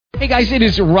Hey guys, it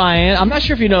is Ryan. I'm not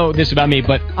sure if you know this about me,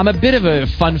 but I'm a bit of a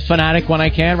fun fanatic when I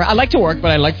can. I like to work,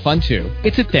 but I like fun too.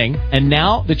 It's a thing. And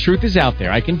now the truth is out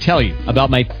there. I can tell you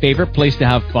about my favorite place to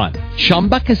have fun.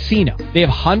 Chumba Casino. They have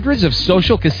hundreds of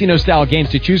social casino style games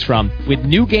to choose from with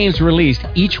new games released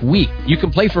each week. You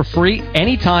can play for free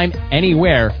anytime,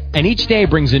 anywhere. And each day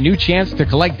brings a new chance to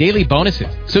collect daily bonuses.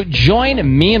 So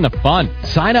join me in the fun.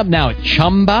 Sign up now at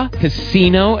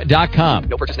ChumbaCasino.com.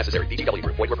 No purchase necessary. VGW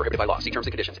Group. Void where prohibited by law. See terms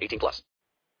and conditions. 18+.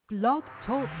 Blog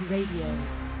Talk Radio.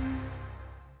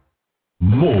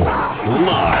 More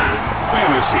live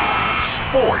fantasy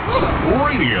sports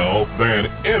radio than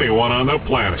anyone on the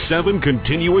planet. 7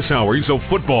 continuous hours of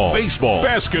football, baseball,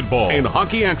 basketball, and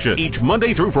hockey action each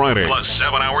Monday through Friday. Plus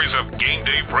 7 hours of game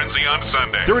day frenzy on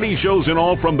Sunday. 30 shows in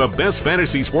all from the best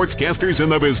fantasy sportscasters in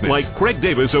the business, like Craig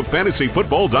Davis of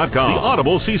FantasyFootball.com, the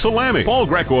Audible Cecil Lamming, Paul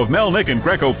Greco of Melnick and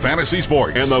Greco Fantasy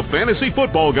Sports, and the Fantasy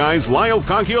Football guys Lyle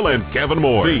Conkiel and Kevin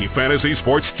Moore. The Fantasy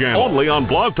Sports Channel, only on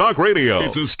Blog Talk Radio.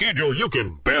 It's a schedule you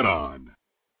can bet on.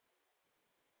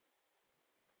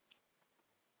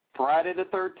 Friday the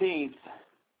 13th in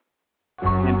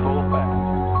full effect.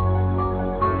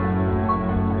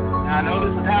 Now, I know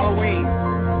this is Halloween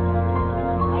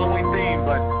theme,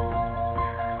 but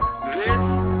this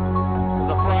is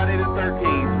a Friday the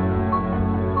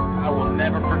 13th I will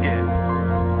never forget.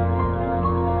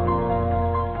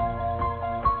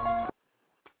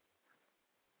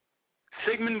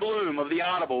 Sigmund Bloom of the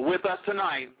Audible with us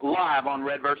tonight, live on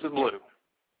Red vs. Blue.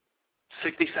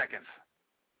 60 seconds.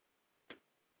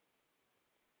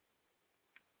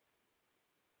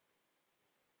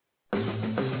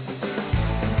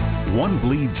 One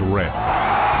bleeds red,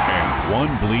 and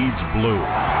one bleeds blue. 2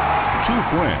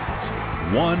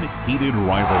 friends, one heated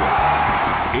rivalry.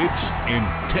 It's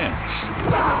intense.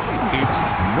 It's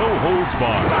no holds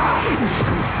barred.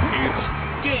 It's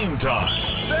game time.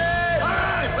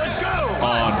 Let's go!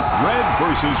 On Red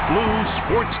vs. Blue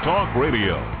Sports Talk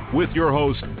Radio with your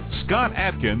hosts Scott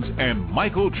Atkins and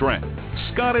Michael Trent.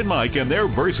 Scott and Mike and their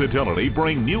versatility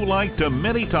bring new light to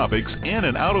many topics in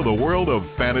and out of the world of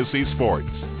fantasy sports.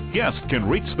 Guests can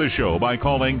reach the show by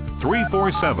calling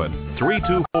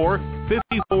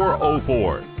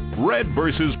 347-324-5404. Red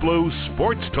vs. Blue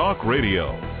Sports Talk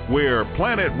Radio, where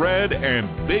Planet Red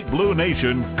and Big Blue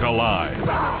Nation collide.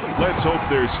 Let's hope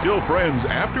they're still friends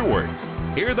afterwards.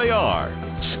 Here they are,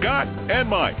 Scott and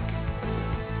Mike.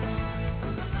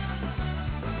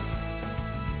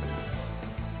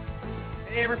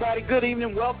 Hey everybody, good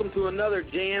evening. Welcome to another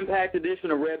jam-packed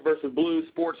edition of Red vs. Blue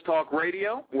Sports Talk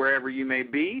Radio, wherever you may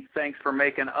be. Thanks for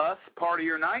making us part of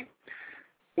your night.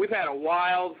 We've had a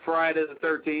wild Friday the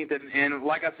 13th, and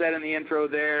like I said in the intro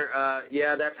there,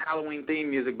 yeah, that's Halloween theme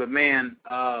music, but man,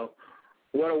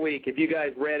 what a week. If you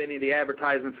guys read any of the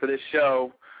advertisements for this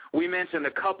show, we mentioned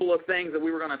a couple of things that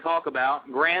we were going to talk about: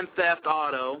 Grand Theft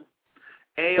Auto,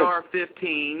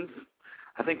 AR-15s.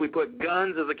 I think we put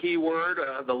guns as a key word,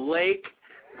 the lake.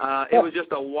 It was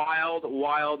just a wild,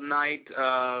 wild night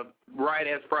right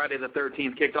as Friday the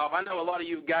 13th kicked off. I know a lot of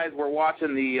you guys were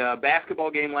watching the basketball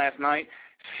game last night.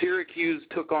 Syracuse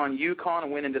took on UConn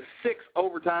and went into 6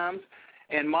 overtimes.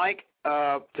 And, Mike,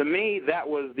 to me, that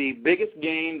was the biggest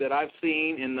game that I've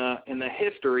seen in the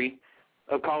history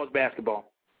of college basketball.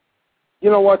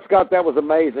 You know what, Scott? That was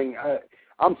amazing.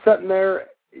 I'm sitting there.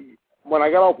 When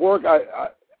I got off work,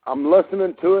 I'm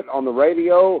listening to it on the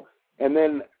radio, and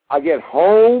then I get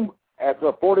home after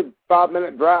a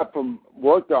 45-minute drive from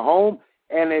work to home,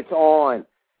 and it's on.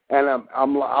 And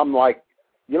I'm like,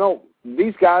 you know,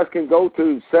 these guys can go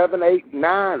to 7, 8,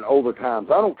 9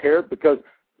 overtimes. I don't care, because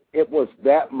it was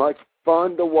that much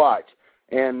fun to watch.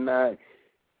 And I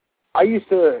used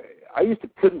to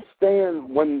couldn't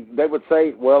stand when they would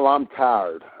say, well, I'm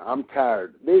tired.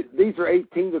 These are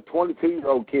 18 to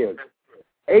 22-year-old kids.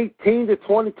 18 to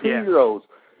 22-year-olds.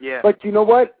 Yeah. But you know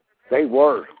what? They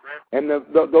were. And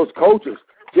those coaches,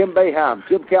 Jim Boeheim,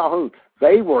 Jim Calhoun,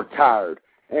 they were tired.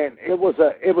 And it was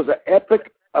an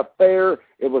epic affair.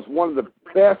 It was one of the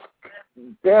best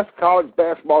college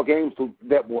basketball games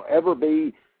that will ever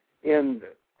be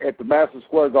at the Madison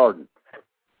Square Garden.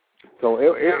 So,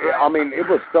 it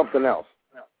was something else.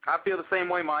 I feel the same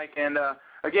way, Mike. And,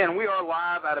 again, we are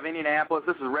live out of Indianapolis.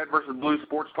 This is Red vs. Blue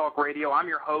Sports Talk Radio. I'm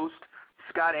your host,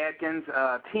 Scott Atkins,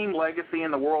 team legacy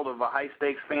in the world of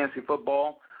high-stakes fantasy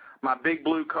football. My Big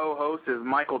Blue co-host is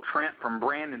Michael Trent from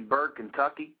Brandenburg,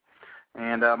 Kentucky.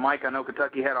 And, Mike, I know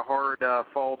Kentucky had a hard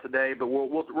fall today, but we're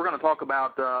going to talk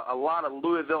about a lot of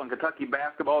Louisville and Kentucky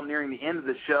basketball nearing the end of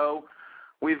the show.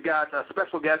 We've got a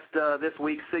special guest this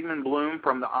week, Sigmund Bloom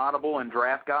from the Audible and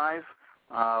Draft Guys,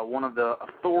 one of the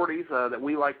authorities that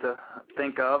we like to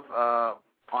think of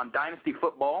on dynasty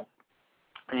football,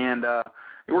 and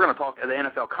we're going to talk the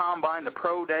NFL Combine, the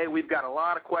Pro Day. We've got a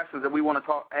lot of questions that we want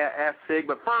to ask Sig,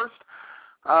 but first,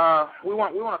 we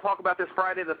want to talk about this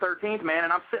Friday the 13th, man.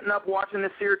 And I'm sitting up watching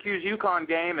this Syracuse-UConn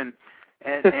game, and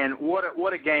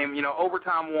what a game! You know,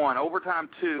 overtime 1, overtime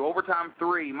 2, overtime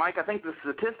 3. Mike, I think the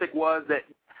statistic was that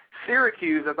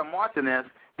Syracuse, as I'm watching this,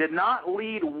 did not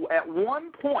lead at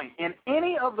one point in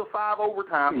any of the 5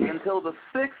 overtimes until the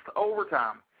 6th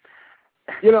overtime.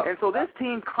 You know, and so this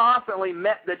team constantly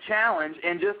met the challenge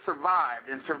and just survived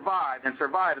and survived and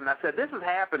survived. And I said, this is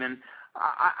happening.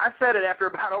 I said it after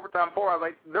about overtime 4. I was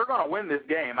like, they're going to win this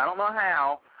game. I don't know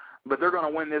how, but they're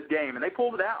going to win this game. And they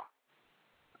pulled it out.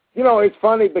 You know, it's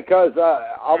funny because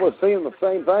I was seeing the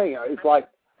same thing. It's like,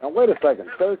 now wait a second,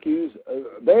 Syracuse,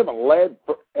 they haven't led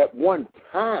at one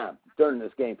time during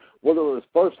this game, whether it was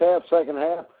first half, second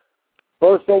half,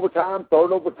 first overtime,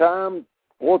 third overtime,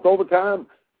 fourth overtime,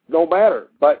 no matter.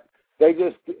 But they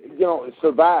just, you know,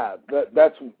 survived.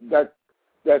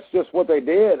 That's just what they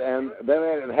did, and then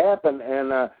it happened.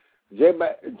 And Jim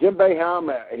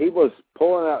Boeheim, he was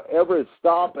pulling out every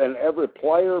stop and every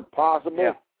player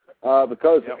possible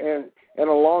because in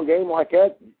a long game like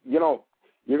that, you know,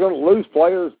 you're going to lose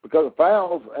players because of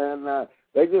fouls, and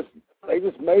they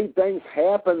just made things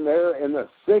happen there in the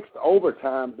 6th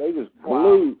overtime. They just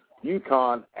blew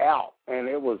UConn out, and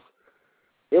it was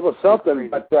something.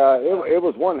 But it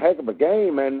was one heck of a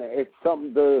game, and it's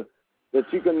something that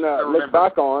you can look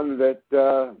back on. That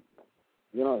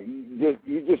you know,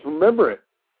 you just remember it.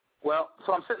 Well,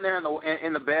 so I'm sitting there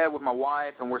in the bed with my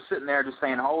wife, and we're sitting there just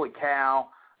saying, "Holy cow!"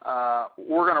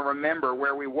 We're going to remember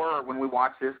where we were when we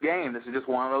watched this game. This is just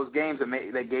one of those games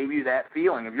that gave you that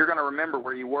feeling. If you're going to remember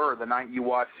where you were the night you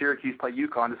watched Syracuse play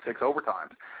UConn to 6 overtimes.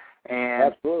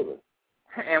 And, absolutely.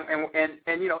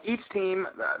 And you know, each team,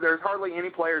 there's hardly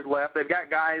any players left. They've got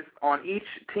guys on each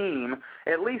team,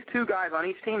 at least 2 guys on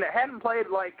each team that hadn't played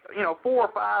 4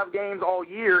 or 5 games all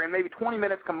year, and maybe 20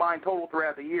 minutes combined total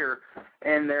throughout the year.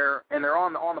 And they're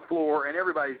on the floor, and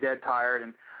everybody's dead tired.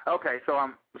 And okay, so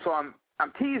I'm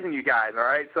teasing you guys, all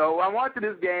right? So I'm watching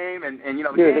this game, and you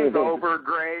know, the game's over,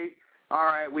 great. All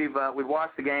right, we've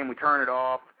watched the game, we turn it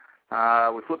off,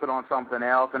 we flip it on something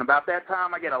else, and about that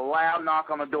time I get a loud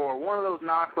knock on the door. One of those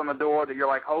knocks on the door that you're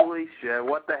like, holy shit,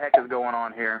 what the heck is going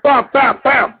on here? Bam, bam,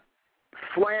 bam!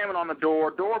 Slamming on the door,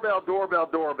 doorbell,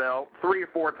 3 or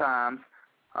 4 times.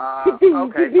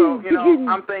 Okay, so you know,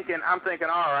 I'm thinking,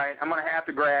 all right, I'm gonna have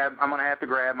to grab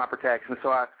my protection. So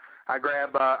I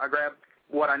grab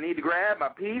what I need to grab, my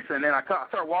piece, and then I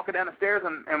start walking down the stairs,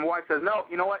 and my wife says, no,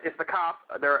 you know what, it's the cops.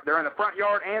 They're in the front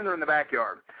yard and they're in the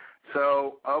backyard.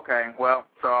 So, okay, well,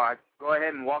 so I go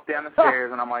ahead and walk down the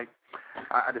stairs, and I'm like,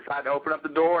 I decide to open up the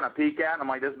door, and I peek out, and I'm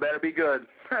like, this better be good.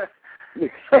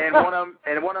 and one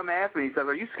of them asked me, he says,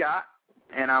 are you Scott?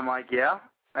 And I'm like, yeah,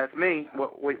 that's me.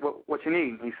 What you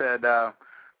need? He said,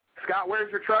 Scott,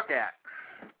 where's your truck at?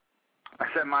 I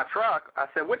said, my truck? I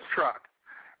said, which truck?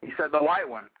 He said, the white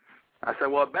one. I said,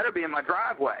 well, it better be in my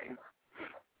driveway.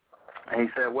 And he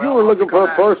said, well, you were looking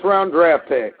for a first-round draft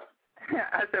pick.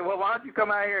 I said, well, why don't you come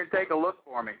out here and take a look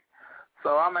for me?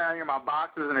 So I'm out here in my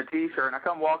boxers and a T-shirt, and I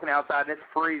come walking outside, and it's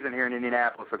freezing here in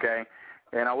Indianapolis, okay?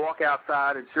 And I walk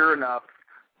outside, and sure enough,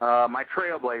 my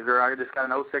Trailblazer, I just got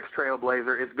an 06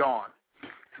 Trailblazer, it's gone.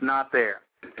 It's not there.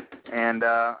 And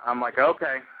I'm like,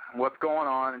 okay, what's going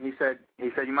on? And he said,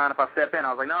 you mind if I step in?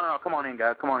 I was like, no, come on in,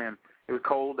 guys, come on in. It was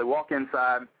cold. They walk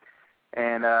inside.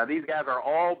 And these guys are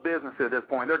all business at this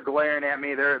point. They're glaring at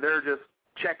me. They're just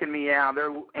checking me out.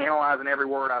 They're analyzing every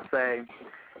word I say.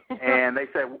 And they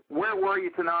said, where were you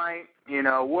tonight? You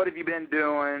know, what have you been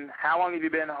doing? How long have you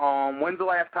been home? When's the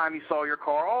last time you saw your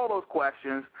car? All those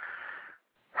questions.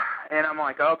 And I'm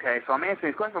like, okay. So I'm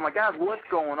answering these questions. I'm like, guys, what's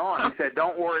going on? He said,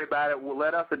 don't worry about it.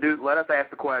 Let us ask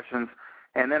the questions.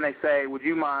 And then they say, would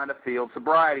you mind a field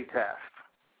sobriety test?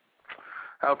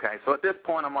 Okay. So at this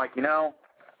point, I'm like, you know,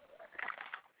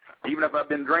 even if I've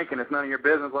been drinking, it's none of your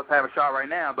business. Let's have a shot right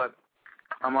now. But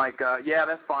I'm like, yeah,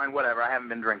 that's fine, whatever. I haven't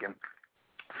been drinking.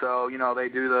 So, you know, they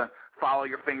do the follow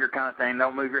your finger kind of thing.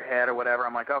 Don't move your head or whatever.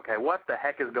 I'm like, okay, what the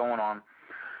heck is going on?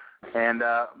 And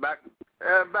about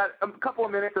a couple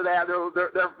of minutes of that,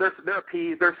 they're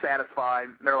appeased. They're satisfied.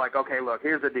 They're like, okay, look,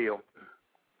 here's the deal.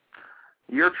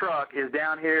 Your truck is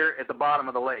down here at the bottom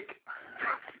of the lake.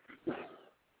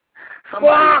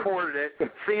 Somebody reported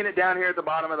it, seeing it down here at the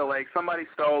bottom of the lake. Somebody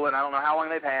stole it. I don't know how long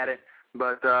they've had it,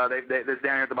 but it's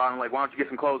down here at the bottom of the lake. Why don't you get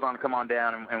some clothes on and come on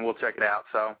down, and we'll check it out.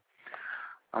 So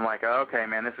I'm like, okay,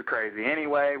 man, this is crazy.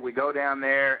 Anyway, we go down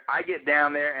there. I get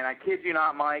down there, and I kid you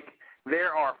not, Mike,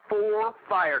 there are 4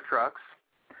 fire trucks,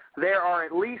 there are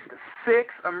at least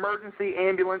 6 emergency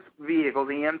ambulance vehicles,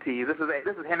 EMTs. This is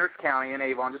Hendricks County in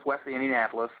Avon, just west of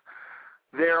Indianapolis.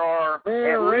 There are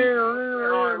at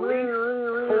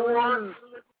least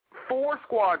 4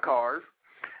 squad cars.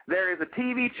 There is a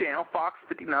TV channel, Fox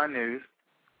 59 News.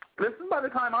 This is by the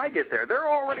time I get there. They're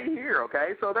already here,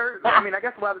 okay? So I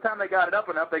guess by the time they got it up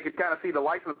enough, they could kind of see the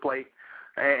license plate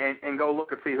and go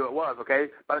look and see who it was, okay?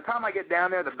 By the time I get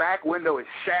down there, the back window is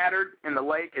shattered in the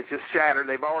lake. It's just shattered.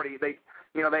 They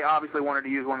obviously wanted to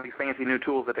use one of these fancy new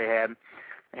tools that they had,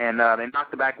 and they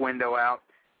knocked the back window out.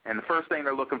 And the first thing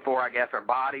they're looking for, I guess, are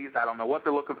bodies. I don't know what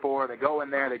they're looking for. They go in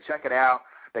there, they check it out.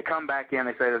 They come back in,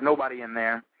 they say there's nobody in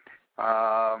there.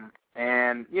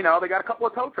 And, they got a couple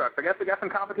of tow trucks. I guess they got some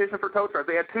competition for tow trucks.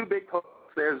 They had 2 big tow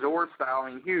trucks there, Zord style,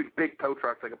 huge big tow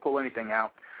trucks that could pull anything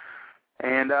out.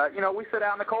 And, we sit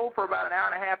out in the cold for about an hour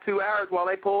and a half, 2 hours while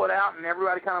they pull it out and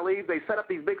everybody kind of leaves. They set up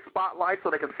these big spotlights so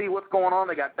they can see what's going on.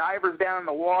 They got divers down in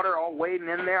the water all wading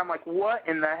in there. I'm like, what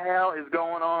in the hell is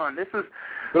going on?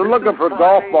 They're looking for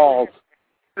golf balls.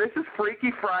 This is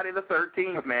Freaky Friday the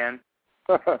 13th, man.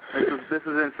 This is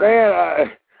insane.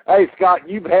 Man, hey, Scott,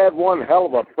 you've had one hell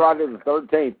of a Friday the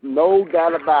 13th. No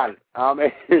doubt about it. I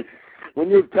mean, when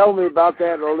you were telling me about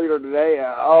that earlier today,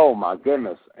 oh, my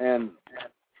goodness. And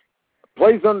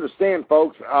please understand,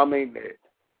 folks, I mean,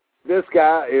 this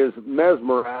guy is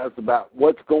mesmerized about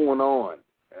what's going on.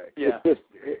 Yeah.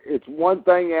 It's one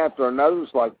thing after another.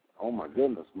 It's like, oh, my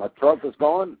goodness, my truck is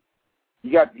gone.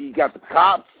 You got the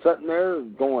cops sitting there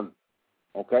going,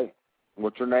 okay,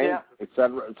 what's your name, et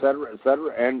cetera, et cetera, et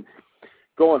cetera, and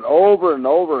going over and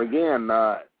over again.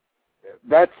 That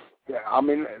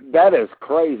is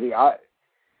crazy.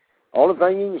 Only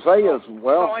thing you can say is,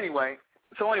 well.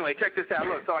 So anyway, check this out.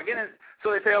 Look, so I get in.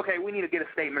 So they say, okay, we need to get a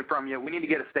statement from you. We need to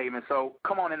get a statement. So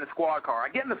come on in the squad car. I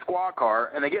get in the squad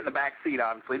car, and they get in the back seat,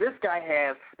 obviously. This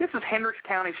is Hendricks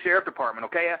County Sheriff Department,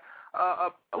 okay,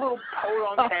 a little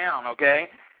podunk town, okay,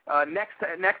 next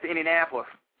to Indianapolis.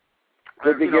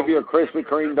 Did they give you a Krispy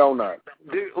Kreme donut?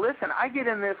 Dude, listen, I get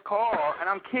in this car, and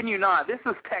I'm kidding you not. This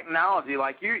is technology.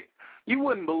 Like, you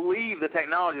wouldn't believe the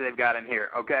technology they've got in here,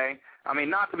 okay? I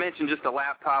mean, not to mention just the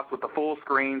laptops with the full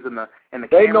screens and the cameras.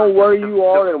 They know where you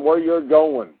are and where you're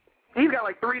going. He's got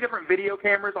like 3 different video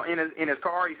cameras in his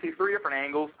car. You see 3 different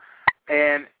angles,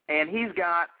 and he's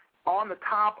got pinned to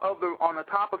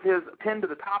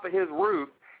the top of his roof.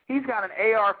 He's got an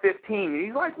AR-15.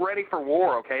 He's like ready for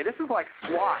war. Okay, this is like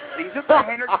SWAT. He's just a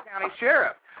Hendricks County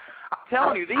sheriff. I'm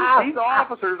telling you, these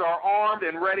officers are armed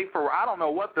and ready for, I don't know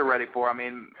what they're ready for. I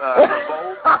mean,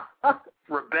 revolt,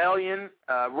 rebellion,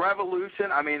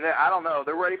 revolution. I mean, I don't know.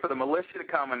 They're ready for the militia to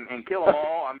come and kill them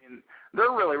all. I mean,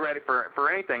 they're really ready for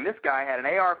anything. This guy had an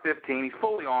AR-15. He's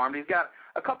fully armed. He's got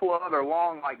a couple of other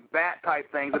long, like, bat-type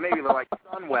things that maybe they're like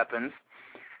stun weapons.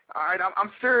 All right,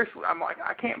 I'm serious. I'm like,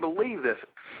 I can't believe this.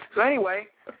 So anyway,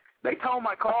 they tow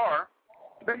my car.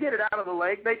 They get it out of the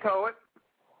lake. They tow it.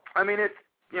 I mean, it's,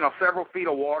 several feet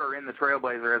of water in the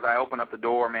Trailblazer as I open up the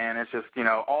door, man. It's just,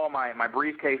 all my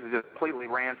briefcase is just completely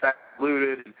ransacked,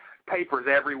 looted, and papers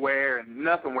everywhere, and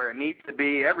nothing where it needs to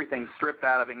be. Everything's stripped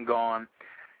out of it and gone.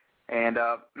 And,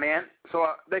 man,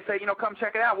 so they say, come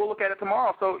check it out. We'll look at it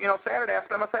tomorrow. So, Saturday, I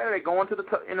spent my Saturday going to the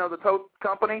tow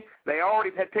company. They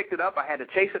already had picked it up. I had to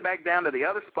chase it back down to the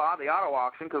other spot, the auto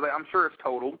auction, because I'm sure it's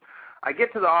totaled. I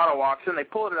get to the auto auction. They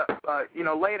pull it up,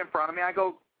 lay it in front of me. I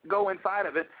go inside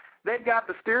of it. They've got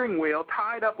the steering wheel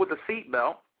tied up with a seat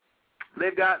belt.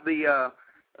 They've got a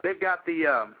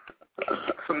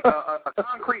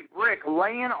concrete brick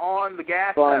laying on the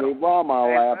gas pedal. Why am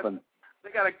I laughing?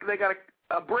 They got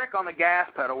a brick on the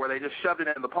gas pedal where they just shoved it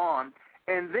into the pond.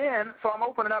 And then, so I'm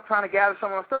opening up trying to gather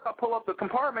some of my stuff. I pull up the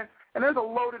compartment, and there's a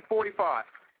loaded .45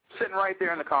 sitting right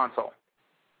there in the console.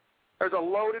 There's a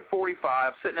loaded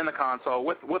 .45 sitting in the console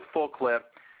with full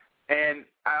clip. And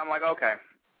I'm like, okay,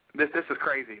 this is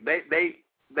crazy.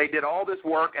 They did all this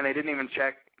work, and they didn't even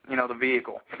check, the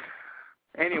vehicle.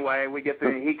 Anyway, we get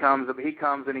there. He comes and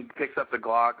he picks up the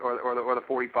Glock or the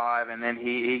 .45, and then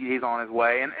he's on his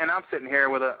way. And I'm sitting here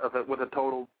with a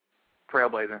total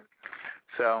Trailblazer.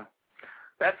 So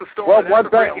that's the story.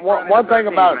 Well, one thing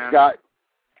about it, Scott.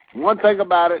 One thing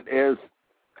about it is,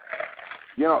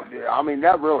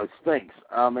 that really stinks.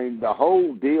 I mean, the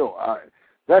whole deal.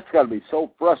 That's got to be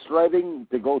so frustrating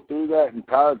to go through that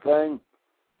entire thing.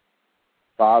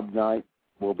 Bob Knight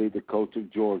will be the coach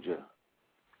of Georgia.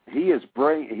 He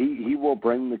will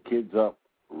bring the kids up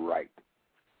right.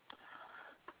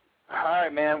 All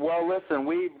right, man. Well, listen,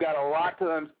 we've got a lot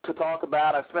to talk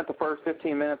about. I spent the first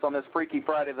 15 minutes on this Freaky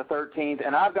Friday the 13th,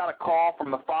 and I've got a call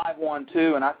from the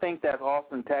 512, and I think that's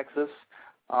Austin, Texas.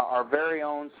 our very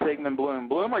own Sigmund Bloom.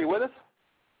 Bloom, are you with us?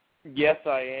 Yes,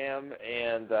 I am,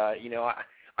 and,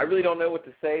 I really don't know what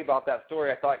to say about that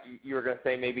story. I thought you were going to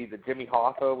say maybe that Jimmy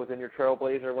Hoffa was in your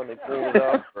Trailblazer when they pulled it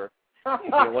up, or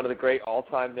one of the great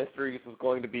all-time mysteries was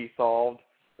going to be solved.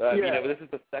 This is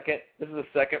the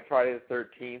second Friday the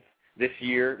 13th this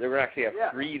year. They're going to actually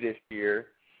have 3 this year,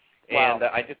 and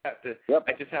I just have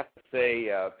to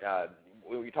say,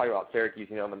 when you talk about Syracuse,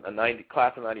 I'm a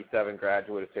class of '97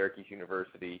 graduate of Syracuse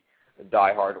University, a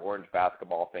diehard Orange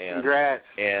basketball fan. Congrats!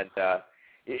 And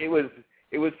it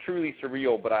was truly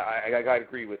surreal. But I got to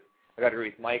agree with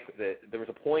Mike that there was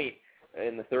a point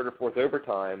in the third or fourth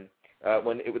overtime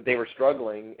when they were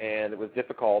struggling and it was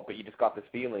difficult, but you just got this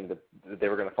feeling that they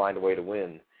were going to find a way to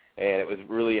win. And it was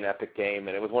really an epic game,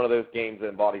 and it was one of those games that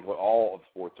embodies what all of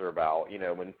sports are about.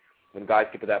 When guys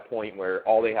get to that point where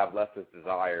all they have left is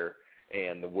desire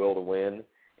and the will to win.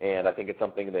 And I think it's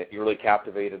something that really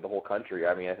captivated the whole country.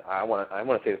 I mean, I want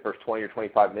to say the first 20 or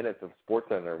 25 minutes of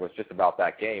SportsCenter was just about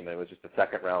that game, and it was just a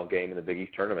second-round game in the Big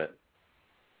East tournament.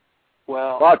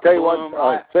 Well, I'll tell you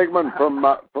what, Sigmund, from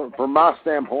my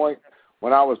standpoint,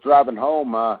 when I was driving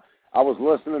home, I was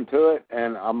listening to it,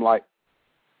 and I'm like,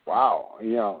 wow,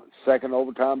 second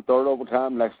overtime, third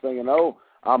overtime, next thing you know,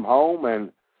 I'm home,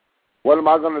 and what am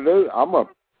I going to do?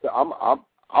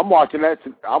 I'm watching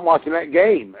that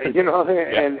game, and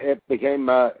it became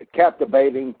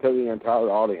captivating to the entire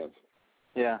audience.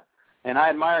 Yeah, and I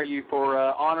admire you for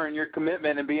honoring your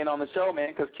commitment and being on the show, man,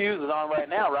 because Q's is on right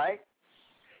now, right?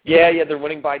 Yeah, they're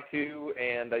winning by 2,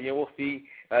 and we'll see.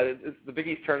 It's the Big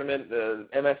East tournament. The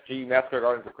MSG, Madison Square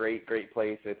Garden's a great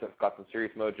place. It's got some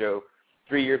serious mojo.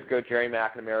 3 years ago, Jerry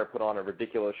McNamara put on a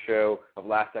ridiculous show of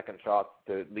last-second shots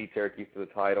to lead Syracuse to the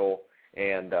title.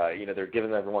 And, they're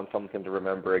giving everyone something to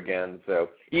remember again. So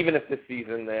even if this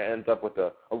season ends up with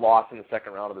a loss in the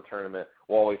second round of the tournament,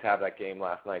 we'll always have that game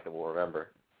last night that we'll remember.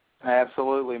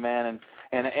 Absolutely, man.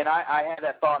 And I had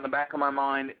that thought in the back of my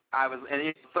mind. In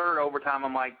the third overtime,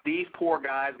 I'm like, these poor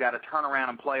guys got to turn around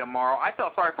and play tomorrow. I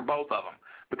felt sorry for both of them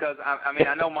because,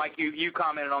 I know, Mike, you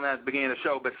commented on that at the beginning of the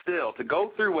show, but still, to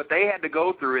go through what they had to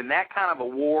go through in that kind of a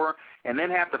war and then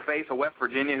have to face a West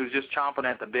Virginia who's just chomping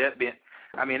at the bit,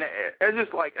 it's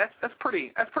just like that's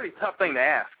pretty tough thing to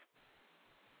ask.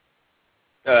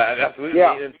 Absolutely.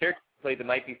 Yeah. And Syracuse played the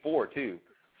night before too,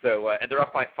 so and they're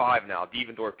up by 5 now.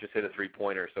 Devendorf just hit a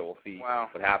 3-pointer, so we'll see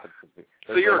what happens.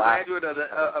 So you're a graduate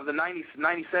of the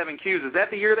 97 Qs. Is that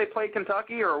the year they played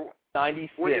Kentucky or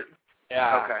 96?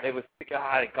 Yeah. Okay. It was.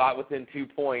 God, it got within 2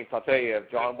 points. I'll tell you,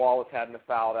 if John Wallace hadn't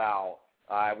fouled out,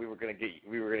 we were going to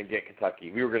get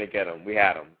Kentucky. We were going to get them. We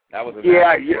had them. That was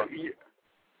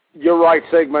You're right,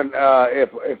 Sigmund.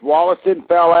 If Wallace didn't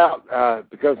foul out,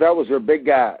 because that was your big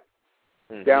guy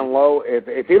down low,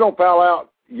 if he don't foul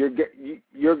out, you're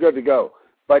good to go.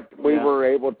 But we were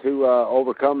able to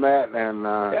overcome that. And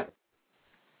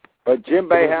but Jim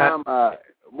Boeheim,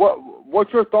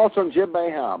 what's your thoughts on Jim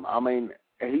Boeheim? I mean,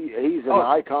 he's an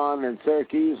icon in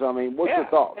Syracuse. I mean, what's your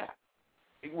thoughts? Yeah.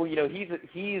 Well,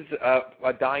 he's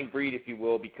a dying breed, if you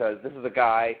will, because this is a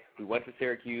guy who went to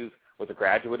Syracuse, was a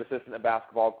graduate assistant in the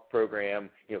basketball program,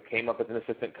 came up as an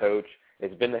assistant coach,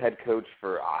 has been the head coach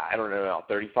for,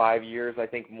 35 years, I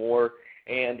think, more.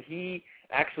 And he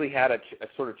actually had a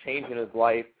sort of change in his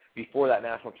life before that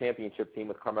national championship team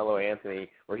with Carmelo Anthony,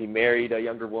 where he married a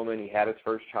younger woman, he had his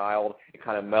first child, it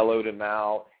kind of mellowed him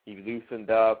out, he loosened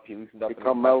up.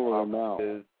 Mellowed him out.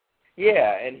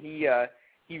 Yeah, and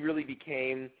he really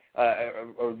became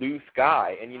a loose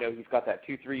guy, and he's got that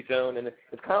 2-3 zone, and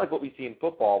it's kind of like what we see in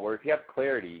football, where if you have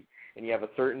clarity and you have a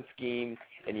certain scheme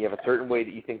and you have a certain way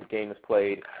that you think the game is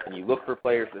played, and you look for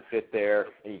players that fit there,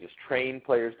 and you just train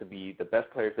players to be the best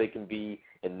players they can be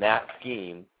in that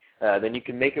scheme, then you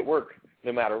can make it work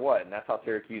no matter what, and that's how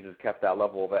Syracuse has kept that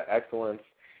level of excellence.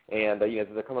 And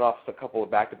they're coming off a couple of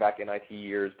back-to-back NIT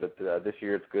years, but this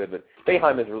year it's good. But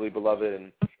Boeheim is really beloved,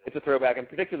 and it's a throwback, and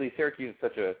particularly Syracuse is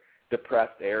such a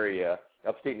depressed area.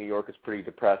 Upstate New York is pretty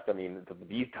depressed. I mean,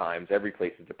 these times every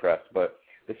place is depressed, but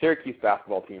the Syracuse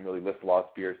basketball team really lifts a lot of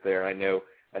spirits there. And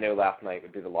I know last night we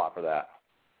did a lot for that.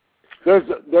 There's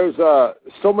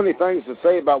so many things to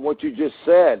say about what you just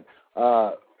said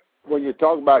when you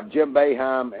talk about Jim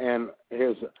Boeheim and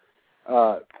his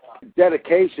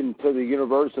dedication to the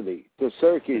university, to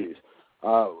Syracuse,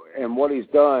 and what he's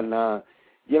done.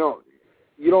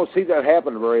 You don't see that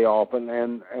happen very often,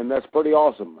 and that's pretty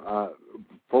awesome.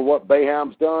 For what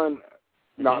Boeheim's done,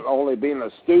 not only being a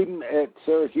student at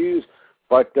Syracuse,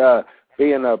 but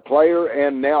being a player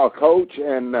and now a coach,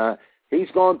 and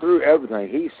he's gone through everything.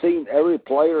 He's seen every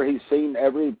player. He's seen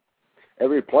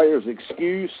every player's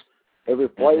excuse every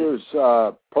player's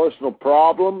personal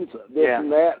problems, this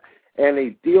and that, and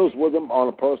he deals with them on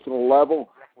a personal level,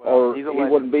 or he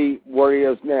wouldn't be where he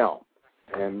is now.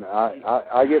 And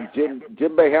I give Jim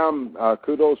Boeheim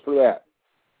kudos for that.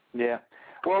 Yeah.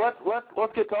 Well,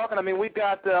 let's get talking. I mean, we've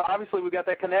got obviously we've got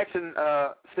that connection,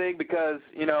 Sig, because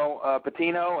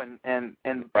Patino and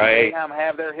Boeheim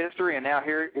have their history, and now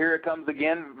here it comes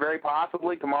again, very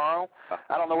possibly tomorrow.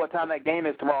 I don't know what time that game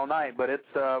is tomorrow night, but it's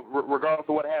regardless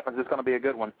of what happens, it's going to be a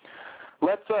good one.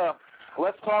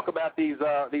 Let's talk about these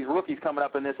rookies coming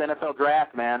up in this NFL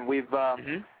draft, man. We've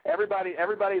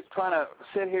everybody's trying to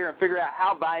sit here and figure out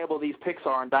how valuable these picks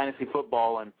are in dynasty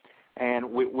football,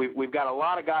 and we've got a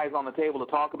lot of guys on the table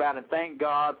to talk about, and thank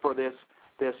God for this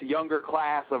younger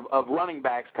class of running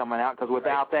backs coming out, because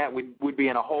without that we'd be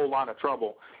in a whole lot of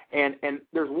trouble. And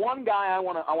there's one guy I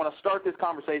want to start this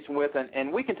conversation with,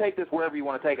 and we can take this wherever you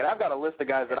want to take it. I've got a list of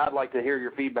guys that I'd like to hear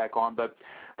your feedback on, but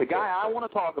the guy I want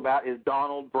to talk about is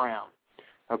Donald Brown.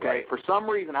 Okay, right. For some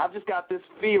reason, I've just got this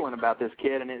feeling about this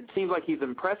kid, and it seems like he's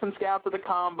impressing scouts at the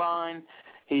combine.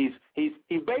 He's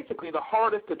basically the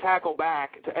hardest to tackle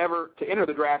back to enter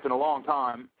the draft in a long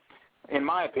time, in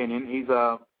my opinion.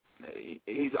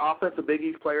 He's offensive Big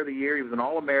East Player of the Year. He was an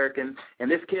All-American,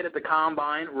 and this kid at the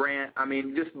combine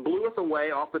just blew us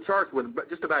away off the charts with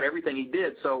just about everything he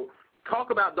did. So,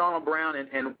 talk about Donald Brown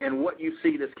and what you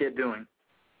see this kid doing.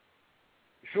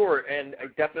 Sure, and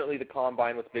definitely the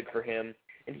combine was big for him.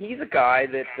 And he's a guy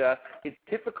that it's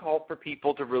difficult for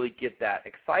people to really get that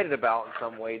excited about in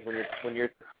some ways when you're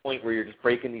at the point where you're just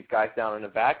breaking these guys down in a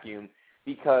vacuum,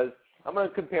 because I'm going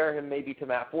to compare him maybe to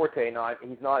Matt Forte.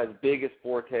 He's not as big as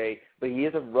Forte, but he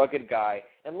is a rugged guy.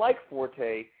 And like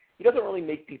Forte, he doesn't really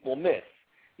make people miss.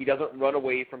 He doesn't run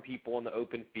away from people in the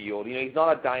open field. He's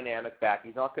not a dynamic back.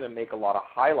 He's not going to make a lot of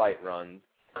highlight runs,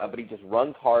 but he just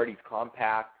runs hard. He's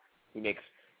compact. He makes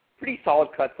pretty solid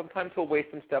cuts. Sometimes he'll waste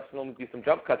some steps and only do some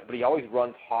jump cuts, but he always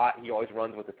runs hot. He always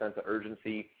runs with a sense of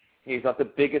urgency. He's not the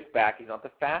biggest back. He's not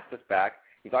the fastest back.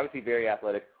 He's obviously very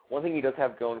athletic. One thing he does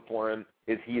have going for him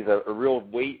is he's a real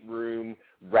weight room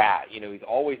rat. He's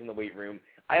always in the weight room.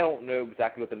 I don't know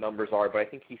exactly what the numbers are, but I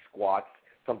think he squats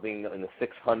something in the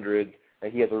 600s.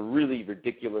 And he has a really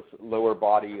ridiculous lower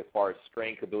body as far as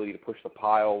strength, ability to push the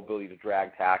pile, ability to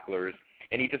drag tacklers,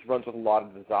 and he just runs with a lot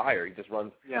of desire. He just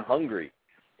runs hungry.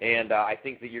 And I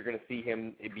think that you're going to see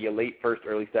him be a late first,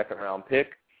 early second-round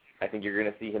pick. I think you're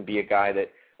going to see him be a guy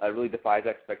that really defies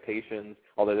expectations,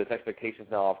 although those expectations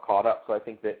now have caught up. So I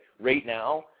think that right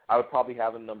now I would probably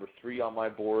have him number 3 on my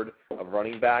board of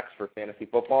running backs for fantasy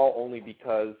football, only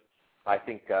because I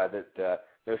think that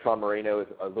Noshawn Moreno is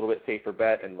a little bit safer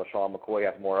bet and LaShawn McCoy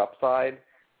has more upside.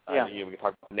 We can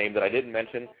talk about the name that I didn't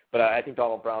mention, but I think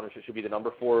Donald Brown should be the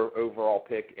number 4 overall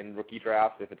pick in rookie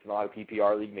drafts. If it's not a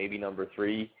PPR league, maybe number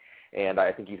 3, and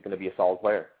I think he's going to be a solid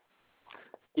player.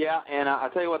 Yeah, and I'll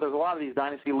tell you what, there's a lot of these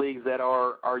dynasty leagues that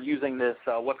are using this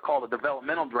what's called a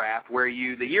developmental draft, where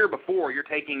the year before you're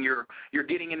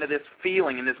getting into this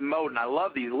feeling and this mode, and I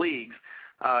love these leagues.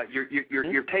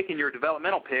 You're taking your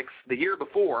developmental picks the year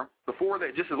before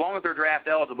that, just as long as they're draft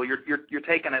eligible, you're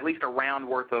taking at least a round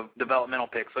worth of developmental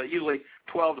picks. So usually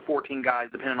 12 to 14 guys,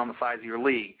 depending on the size of your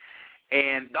league.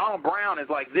 And Donald Brown is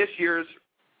like this year's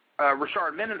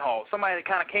Rashard Mendenhall, somebody that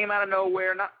kind of came out of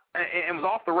nowhere, and was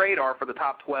off the radar for the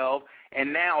top 12,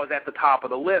 and now is at the top of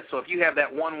the list. So if you have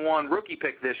that 1-1 rookie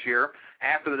pick this year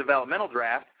after the developmental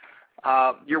draft,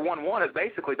 your 1-1 is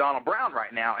basically Donald Brown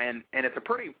right now, and it's a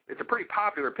pretty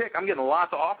popular pick. I'm getting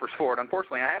lots of offers for it.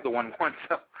 Unfortunately, I have the 1-1.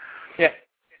 So yeah.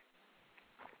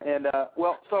 And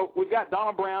so we've got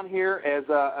Donald Brown here as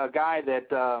a guy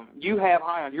that you have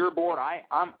high on your board.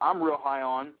 I'm real high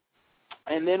on,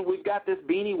 and then we've got this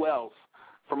Beanie Wells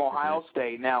from Ohio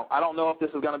State. Now, I don't know if this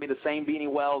is going to be the same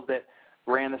Beanie Wells that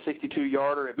ran the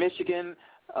 62-yarder at Michigan,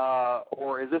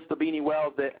 or is this the Beanie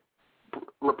Wells that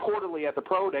reportedly at the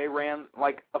pro day ran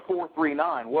like a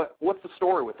 4.39. What's the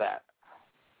story with that?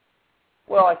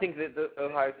 Well, I think that the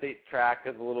Ohio State track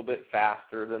is a little bit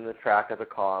faster than the track at the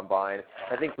combine.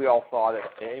 I think we all saw that.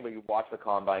 Anybody who watched the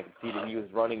combine could see that he was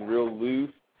running real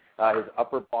loose. His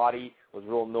upper body was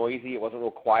real noisy. It wasn't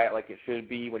real quiet like it should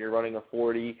be when you're running a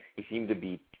 40. He seemed to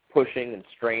be pushing and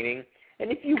straining.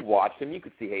 And if you watched him, you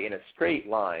could see, hey, in a straight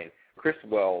line, Chris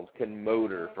Wells can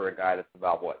motor for a guy that's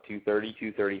about, 230,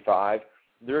 235?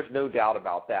 There's no doubt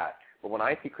about that. But when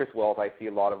I see Chris Wells, I see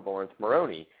a lot of Lawrence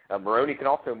Maroney. Maroney can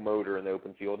also motor in the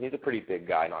open field. He's a pretty big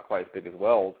guy, not quite as big as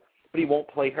Wells, but he won't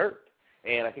play hurt.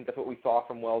 And I think that's what we saw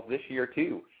from Wells this year,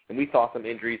 too. And we saw some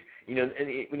injuries. And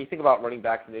when you think about running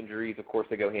backs and injuries, of course,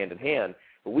 they go hand in hand.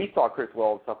 But we saw Chris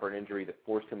Wells suffer an injury that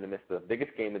forced him to miss the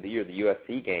biggest game of the year, the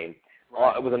USC game,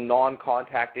 it was a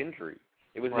non-contact injury.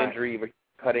 It was an injury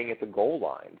cutting at the goal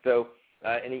line. So,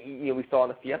 and we saw in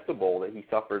the Fiesta Bowl that he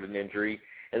suffered an injury,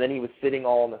 and then he was sitting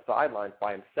all on the sidelines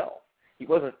by himself. He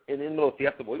wasn't in the middle of the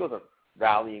Fiesta Bowl. He wasn't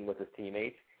rallying with his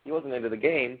teammates. He wasn't into the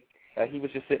game. He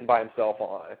was just sitting by himself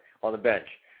on the bench.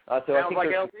 So sounds I think like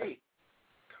LT.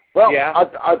 Well, yeah.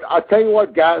 I tell you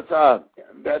what, guys,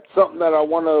 that's something that I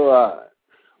want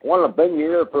to bring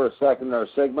here for a second there,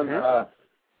 Sigmund.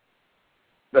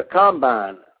 The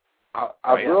combine,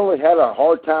 I've really had a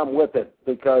hard time with it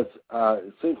because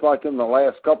it seems like in the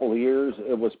last couple of years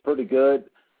it was pretty good.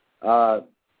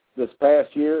 This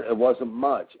past year it wasn't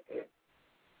much.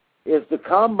 Is the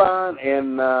combine,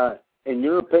 in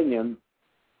your opinion,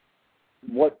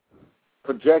 what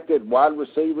projected wide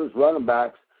receivers, running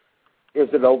backs, is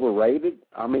it overrated?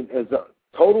 I mean, is the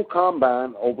total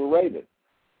combine overrated?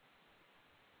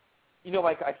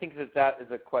 Mike, I think that is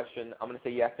a question. I'm going to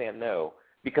say yes and no,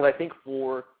 because I think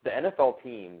for the NFL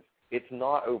teams, it's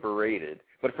not overrated,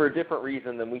 but for a different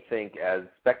reason than we think as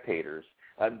spectators.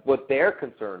 What they're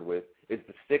concerned with is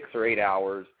the 6 or 8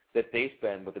 hours that they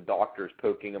spend with the doctors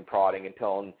poking and prodding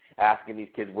and asking these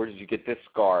kids, where did you get this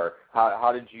scar?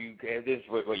 How did you get this?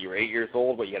 What, you were 8 years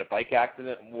old? What, you had a bike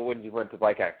accident? When did you went to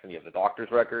bike accident? You have the doctor's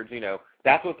records?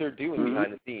 That's what they're doing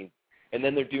behind the scenes. And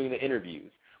then they're doing the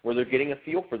interviews where they're getting a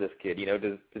feel for this kid.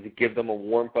 Does it give them a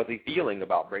warm, fuzzy feeling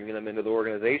about bringing them into the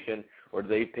organization, or are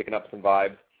they picking up some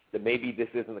vibes that maybe this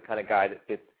isn't the kind of guy that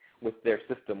fits with their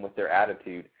system, with their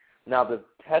attitude? Now, the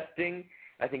testing,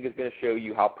 I think, is going to show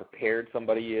you how prepared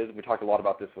somebody is. We talked a lot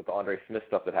about this with the Andre Smith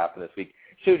stuff that happened this week.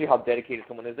 It shows you how dedicated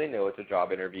someone is. They know it's a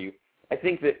job interview. I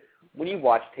think that when you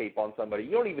watch tape on somebody,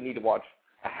 you don't even need to watch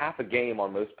a half a game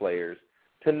on most players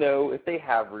to know if they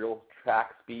have real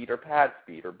track speed or pad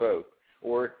speed or both,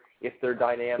 or if they're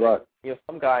dynamic. Right.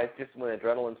 Some guys, just when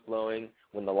adrenaline's flowing,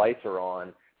 when the lights are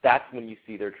on, that's when you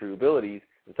see their true abilities.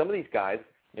 And some of these guys,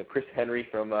 Chris Henry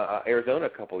from Arizona a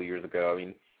couple of years ago,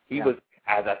 he was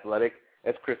as athletic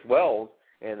as Chris Wells,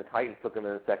 and the Titans took him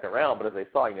in the second round. But as they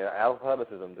saw,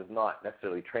 athleticism does not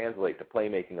necessarily translate to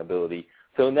playmaking ability.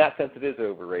 So in that sense, it is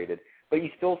overrated. But you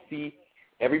still see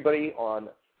everybody on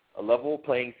a level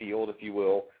playing field, if you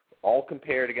will, all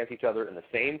compared against each other in the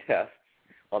same tests,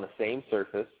 on the same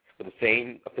surface, with the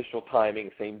same official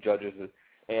timing, same judges.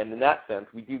 And in that sense,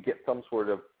 we do get some sort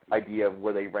of idea of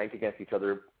where they rank against each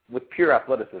other with pure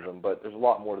athleticism. But there's a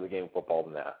lot more to the game of football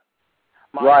than that.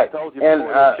 Mike, right, I told you and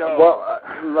the show.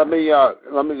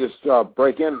 let me just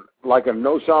break in like a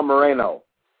Noshawn Moreno.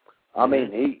 I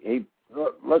mean, he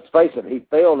let's face it, he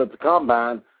failed at the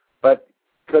combine, but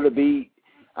could it be?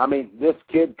 I mean, this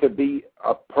kid could be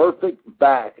a perfect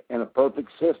back in a perfect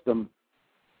system,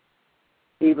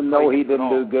 even though he didn't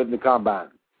do good in the combine.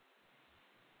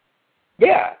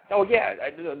 Yeah. Oh, yeah.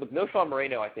 Noshawn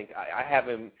Moreno, I think I have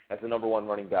him as the number one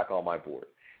running back on my board.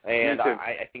 And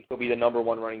I think he'll be the number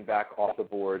one running back off the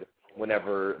board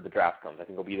whenever the draft comes. I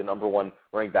think he'll be the number one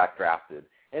running back drafted.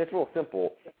 And it's real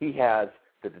simple. He has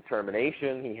the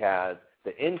determination. He has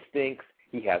the instincts.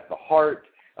 He has the heart.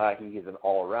 He is an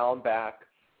all-around back.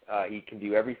 He can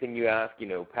do everything you ask,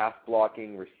 pass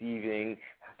blocking, receiving,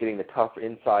 getting the tough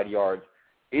inside yards.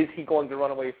 Is he going to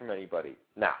run away from anybody?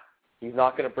 Nah. He's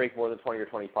not going to break more than 20 or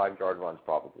 25-yard runs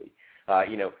probably.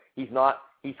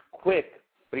 He's quick,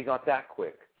 but he's not that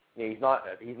quick. He's not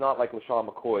like LaShawn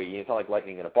McCoy. He's not like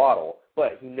lightning in a bottle,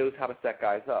 but he knows how to set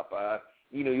guys up.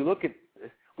 You look at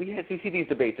we see these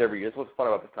debates every year. That's what's fun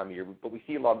about this time of year, but we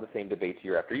see a lot of the same debates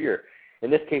year after year.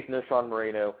 In this case, Noshawn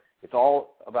Moreno, it's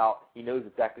all about he knows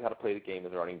exactly how to play the game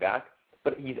as a running back,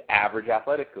 but he's average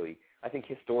athletically. I think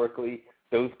historically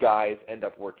those guys end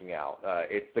up working out.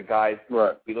 It's the guys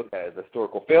we look at as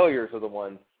historical failures are the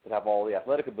ones that have all the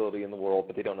athletic ability in the world,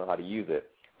 but they don't know how to use it.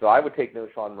 So I would take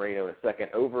Noshawn Moreno in a second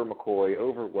over McCoy,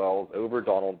 over Wells, over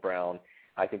Donald Brown.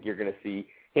 I think you're going to see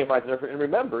him rise over. And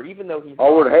remember, even though he's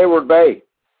Hayward Bay.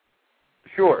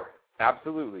 Sure,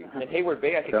 absolutely. And Hayward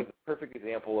Bay, I think, is a perfect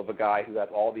example of a guy who has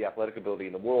all the athletic ability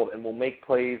in the world and will make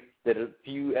plays that a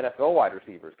few NFL wide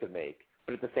receivers could make.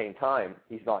 But at the same time,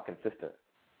 he's not consistent.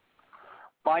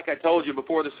 Mike, I told you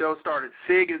before the show started,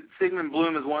 Sigmund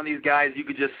Bloom is one of these guys you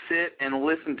could just sit and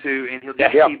listen to, and he'll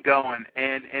just keep going.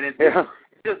 And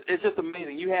it's just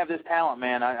amazing. You have this talent,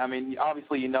 man. I mean,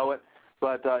 obviously you know it,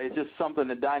 but it's just something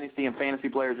that dynasty and fantasy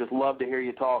players just love to hear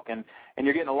you talk. And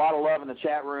you're getting a lot of love in the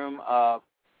chat room.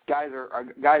 Guys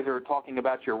are talking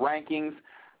about your rankings.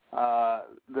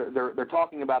 They're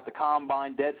talking about the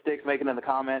combine. Dead Sticks making in the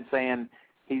comments saying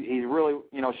he's really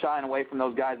shying away from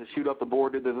those guys that shoot up the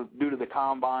board due to the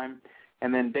combine.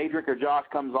 And then Daydrinker Josh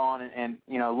comes on and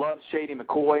loves Shady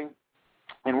McCoy.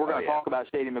 And we're going to talk about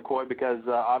Shady McCoy because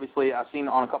obviously I've seen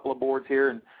on a couple of boards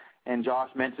here, and Josh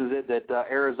mentions it, that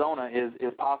Arizona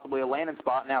is possibly a landing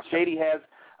spot. Now, Shady has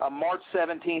a March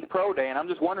 17th pro day, and I'm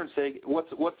just wondering, Sig,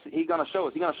 what's he going to show?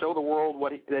 Is he going to show the world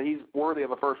that he's worthy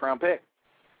of a first-round pick?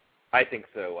 I think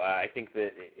so. I think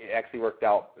that it actually worked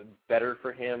out better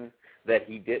for him that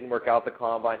he didn't work out the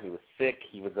combine. He was sick.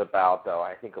 He was about,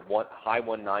 I think, high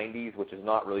 190s, which is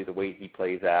not really the weight he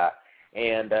plays at.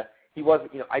 And he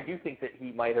wasn't, I do think that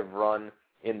he might have run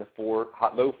in the low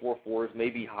 4.4s,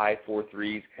 maybe high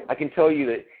 4.3s. I can tell you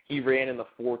that he ran in the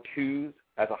 4.2s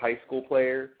as a high school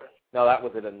player. Now, that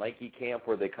was at a Nike camp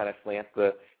where they kind of slant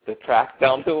the track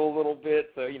downhill a little bit.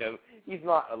 So, he's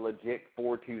not a legit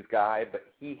 4.2s guy, but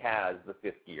he has the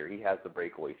fifth gear. He has the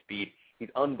breakaway speed. He's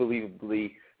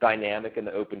unbelievably dynamic in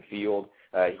the open field.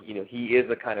 He is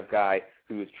the kind of guy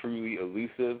who is truly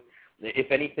elusive.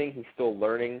 If anything, he's still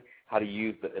learning how to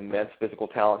use the immense physical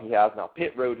talent he has. Now,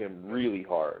 Pitt rode him really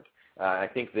hard. I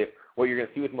think that what you're going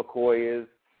to see with McCoy is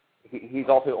he's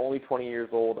also only 20 years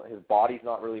old. His body's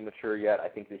not really mature yet. I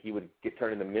think that he would get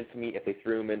turned into mincemeat if they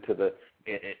threw him into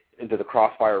the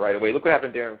crossfire right away. Look what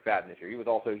happened to Darren Fadden this year.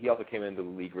 He also came into the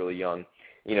league really young.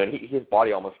 His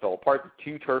body almost fell apart.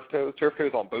 2 turf toes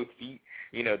on both feet.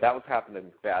 That was happening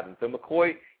to Fadden. So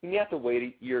McCoy, he may have to wait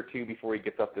a year or two before he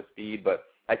gets up to speed, but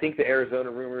I think the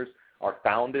Arizona rumors are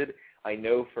founded. I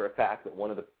know for a fact that one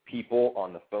of the people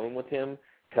on the phone with him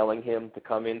telling him to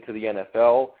come into the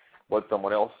NFL was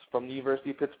someone else from the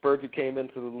University of Pittsburgh who came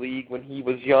into the league when he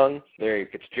was young, Larry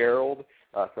Fitzgerald.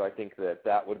 So I think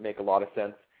that would make a lot of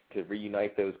sense to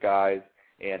reunite those guys.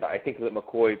 And I think that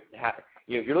McCoy,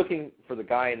 if you're looking for the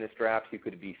guy in this draft who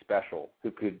could be special,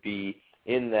 who could be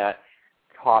in that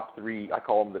top 3, I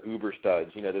call them the uber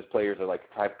studs. Those players are like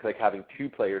having 2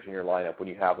 players in your lineup when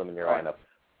you have them in your lineup.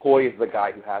 McCoy is the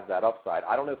guy who has that upside.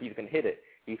 I don't know if he's going to hit it.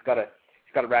 He's got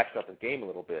to ratchet up his game a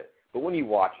little bit. But when you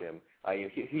watch him,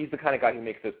 he's the kind of guy who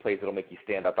makes those plays that'll make you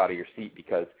stand up out of your seat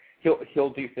because he'll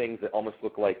do things that almost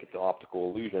look like it's an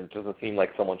optical illusion. It doesn't seem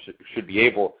like someone should be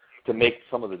able to make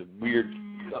some of the weird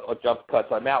jump cuts.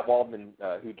 Matt Waldman,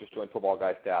 who just joined Football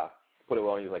Guy staff, put it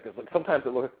well. He was like, sometimes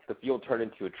it looks like the field turned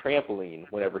into a trampoline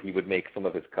whenever he would make some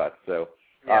of his cuts. So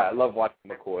I love watching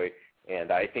McCoy,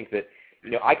 and I think that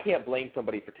I can't blame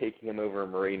somebody for taking him over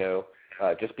Moreno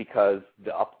just because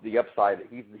the upside.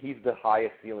 He's the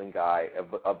highest ceiling guy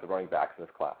of the running backs in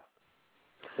this class.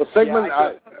 Well, Sigmund,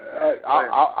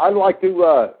 I'd like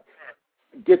to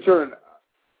get your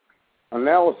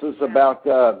analysis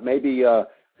about maybe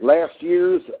last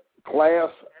year's class,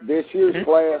 this year's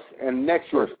class, and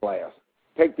next year's class.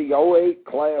 Take the 08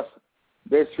 class,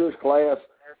 this year's class,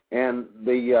 and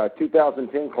the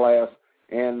 2010 class,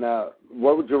 and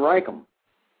what would you rank them?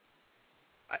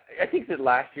 I think that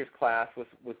last year's class was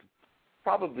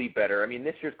probably better. I mean,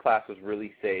 this year's class was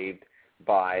really saved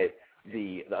by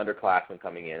the underclassmen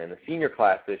coming in. And the senior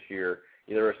class this year,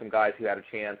 there were some guys who had a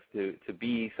chance to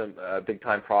be some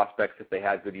big-time prospects if they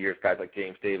had good years, guys like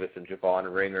James Davis and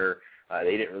Javon Ringer.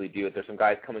 They didn't really do it. There's some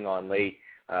guys coming on late,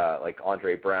 like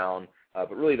Andre Brown.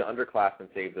 But really the underclassmen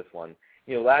saved this one.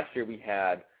 Last year we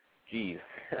had,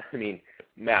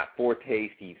 Matt Forte,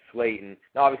 Steve Slayton.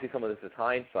 Now, obviously, some of this is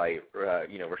hindsight.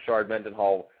 Rashard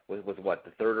Mendenhall was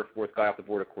the third or fourth guy off the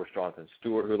board. Of course, Jonathan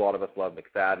Stewart, who a lot of us love,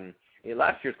 McFadden.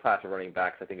 Last year's class of running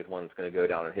backs, I think, is one that's going to go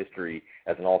down in history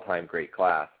as an all-time great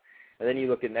class. And then you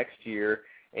look at next year,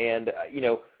 and,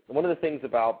 one of the things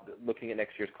about looking at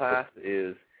next year's class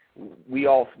is we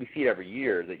see it every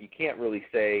year that you can't really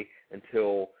say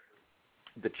until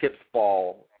the chips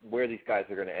fall where these guys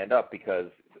are going to end up because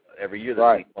every year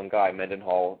there's one guy,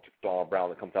 Mendenhall, Donald Brown,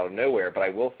 that comes out of nowhere. But I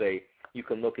will say you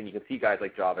can look and you can see guys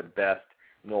like Javid Best,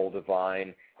 Noel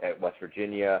Devine at West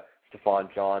Virginia,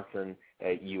 Stephon Johnson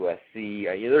at USC.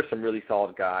 There's some really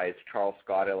solid guys, Charles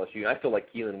Scott, LSU. And I still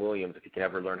like Keelan Williams if he can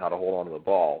ever learn how to hold on to the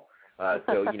ball.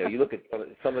 You look at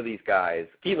some of these guys.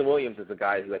 Keelan Williams is a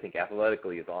guy who I think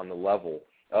athletically is on the level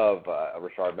of a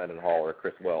Rashard Mendenhall or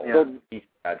Chris Wells. Yeah. He's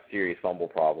had serious fumble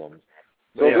problems.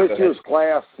 So this year's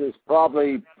class is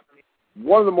probably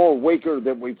one of the more weaker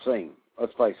that we've seen.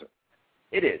 Let's face it.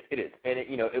 It is.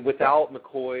 And, without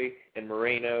McCoy and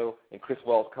Moreno and Chris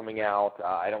Wells coming out,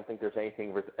 I don't think there's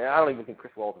anything – I don't even think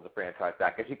Chris Wells is a franchise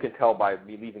back. As you can tell by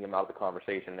me leaving him out of the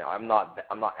conversation, I'm not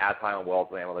as high on Wells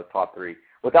as I am on the top 3.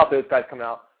 Without those guys coming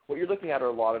out, what you're looking at are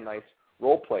a lot of nice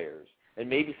role players. And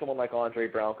maybe someone like Andre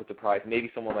Brown could surprise. Maybe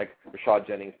someone like Rashad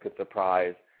Jennings could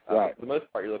surprise. Right. For the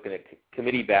most part, you're looking at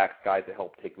committee backs, guys that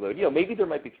help take load. Maybe there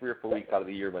might be 3 or 4 weeks out of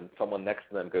the year when someone next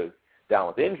to them goes down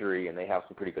with injury and they have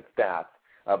some pretty good stats.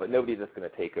 But nobody that's going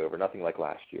to take over, nothing like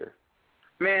last year.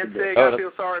 Man, Sig, I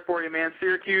feel sorry for you, man.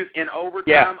 Syracuse in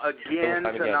overtime again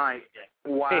tonight.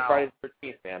 Wow. Hey, Friday the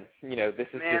 13th, man. You know, this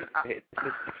is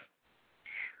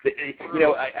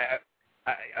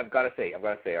I've got to say,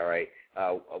 all right,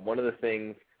 one of the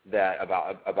things that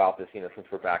about this, you know, since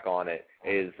we're back on it,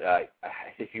 is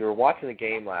if you were watching the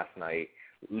game last night,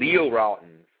 Andy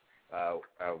Rottens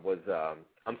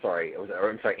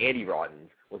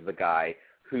was the guy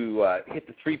who hit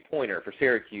the three-pointer for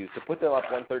Syracuse to put them up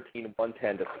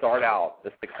 113-110 to start out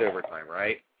the sixth overtime,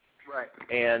 right? Right.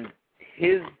 And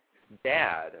his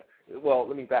dad, well,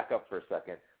 let me back up for a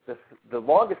second. The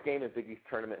longest game in Big East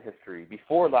tournament history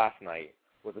before last night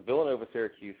was a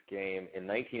Villanova-Syracuse game in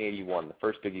 1981, the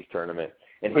first Big East tournament,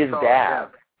 and his dad,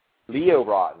 Leo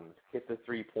Rottens, hit the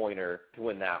three-pointer to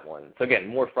win that one. So, again,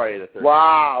 more Friday the 13th.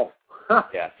 Wow.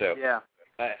 Yeah, so, yeah.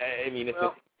 I mean,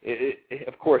 it's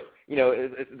of course, you know,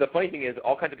 the funny thing is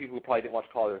all kinds of people who probably didn't watch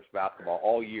college basketball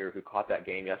all year who caught that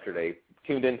game yesterday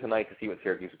tuned in tonight to see what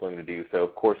Syracuse was going to do. So,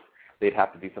 of course, they'd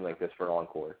have to do something like this for an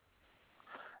encore.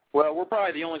 Well, we're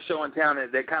probably the only show in town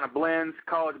that kind of blends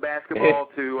college basketball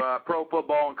to pro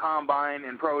football and combine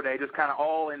and pro day, just kind of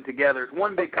all in together. It's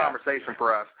one big conversation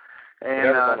for us. And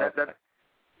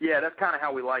that's kind of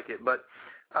how we like it. But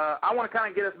I want to kind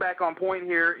of get us back on point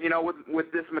here, you know,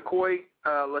 with this McCoy,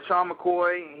 LaShawn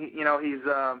McCoy. He's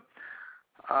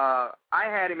I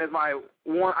had him as my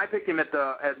one. I picked him as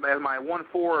my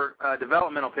 1-4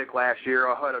 developmental pick last year.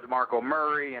 ahead of DeMarco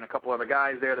Murray and a couple other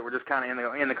guys there that were just kind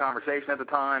of in the conversation at the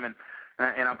time. And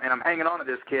I'm hanging on to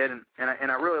this kid, and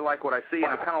I really like what I see. And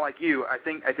I'm kind of like you. I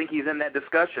think he's in that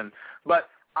discussion. But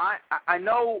I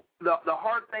know the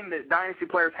hard thing that dynasty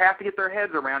players have to get their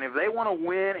heads around if they want to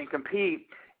win and compete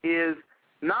is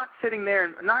not sitting there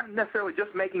and not necessarily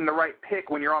just making the right pick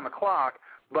when you're on the clock,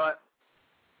 but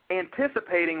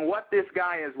anticipating what this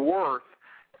guy is worth.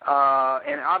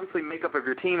 And obviously makeup of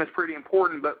your team is pretty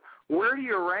important, but where do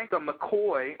you rank a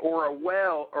McCoy or a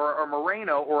Well or a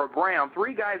Moreno or a Brown,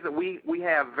 three guys that we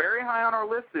have very high on our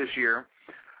list this year?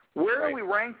 Where do we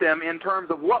rank them in terms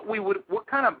of what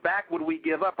kind of back would we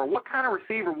give up, or what kind of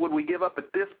receiver would we give up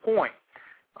at this point?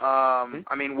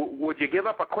 I mean, would you give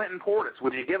up a Clinton Portis?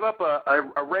 Would you give up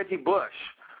a Reggie Bush?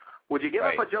 Would you give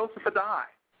up a Joseph Adai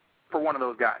for one of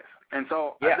those guys? And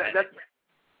so that's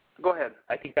go ahead.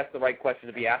 I think that's the right question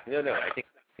to be asking. No, I think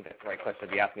that's the right question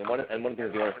to be asking. And one thing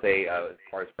I do want to say as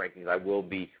far as rankings, I will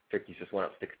be. Syracuse just went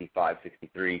up 65,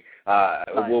 63. I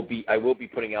will be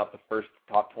putting out the first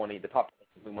top 20, the top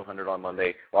Boom 100 on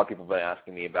Monday. A lot of people have been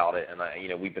asking me about it, and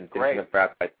we've been thinking of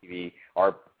Draft by TV,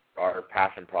 our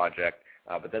passion project.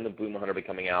 But then the Boom 100 will be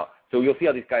coming out, so you'll see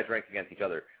how these guys rank against each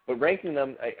other. But ranking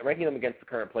them against the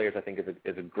current players, I think,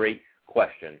 is a great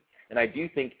question. And I do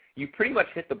think you pretty much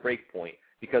hit the break point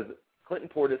because Clinton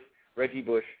Portis, Reggie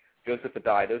Bush, Joseph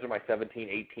Adai, those are my 17,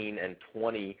 18, and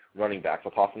 20 running backs.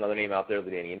 I'll toss another name out there,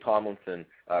 LaDainian Tomlinson,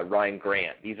 Ryan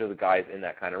Grant. These are the guys in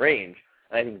that kind of range.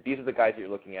 And I think these are the guys that you're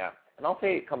looking at. And I'll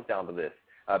say it comes down to this,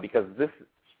 because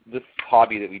this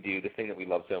hobby that we do, this thing that we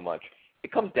love so much,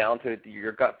 it comes down to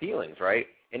your gut feelings, right?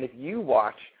 And if you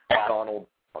watch Donald,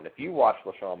 if you watch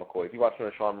LaShawn McCoy, if you watch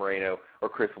LaShawn Moreno or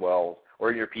Chris Wells, or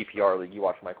in your PPR league, you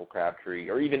watch Michael Crabtree,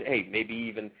 or even, maybe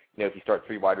even, if you start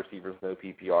three wide receivers, no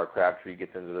PPR, Crabtree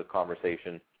gets into the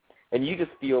conversation, and you just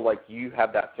feel like you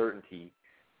have that certainty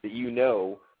that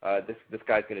this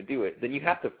guy's going to do it, then you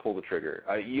have to pull the trigger.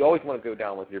 You always want to go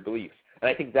down with your beliefs. And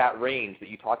I think that range that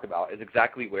you talked about is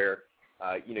exactly where,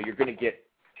 you're going to get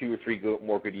 2 or 3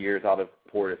 more good years out of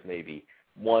Portis, maybe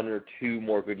 1 or 2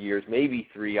 more good years, maybe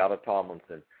 3 out of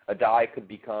Tomlinson. Adai could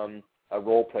become a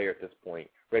role player at this point.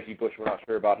 Reggie Bush, we're not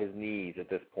sure about his knees at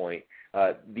this point.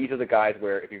 These are the guys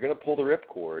where if you're going to pull the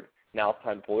ripcord, now it's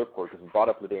time to pull the ripcord, because we brought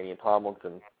up LaDainian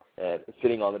Tomlinson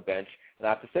sitting on the bench. And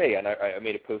I have to say, and I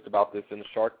made a post about this in the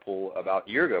Shark Pool about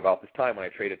a year ago, about this time when I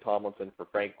traded Tomlinson for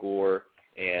Frank Gore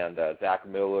and Zach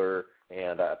Miller,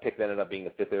 and a pick that ended up being the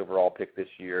 5th overall pick this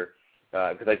year.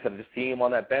 Because I said, just seeing him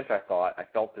on that bench, I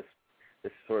felt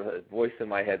this sort of voice in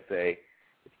my head say,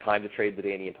 it's time to trade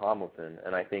LaDainian Tomlinson.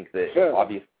 And I think that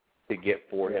obviously to get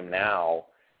for him now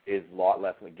is a lot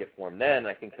less than we get for him then.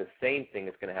 I think the same thing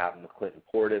is going to happen with Clinton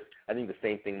Portis. I think the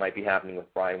same thing might be happening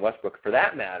with Brian Westbrook. For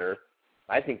that matter,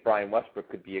 I think Brian Westbrook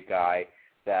could be a guy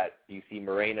that you see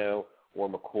Moreno or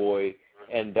McCoy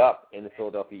end up in the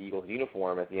Philadelphia Eagles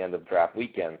uniform at the end of draft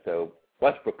weekend. So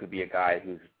Westbrook could be a guy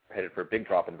who's headed for a big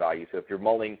drop in value. So if you're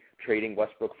mulling trading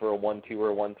Westbrook for a 1-2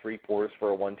 or a 1-3, Portis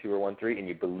for a 1-2 or 1-3, and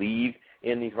you believe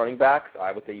in these running backs,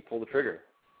 I would say you pull the trigger.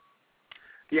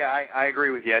 Yeah, I agree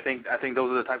with you. I think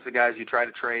those are the types of guys you try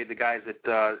to trade, the guys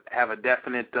that have a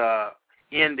definite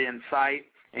end in sight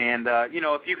And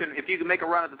if you can make a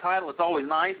run at the title, it's always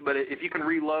nice. But if you can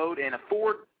reload and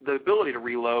afford the ability to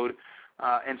reload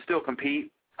and still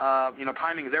compete,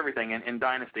 timing is everything in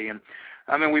dynasty. And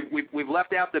I mean, we've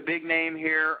left out the big name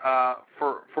here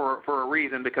for a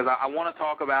reason, because I want to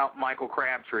talk about Michael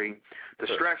Crabtree, the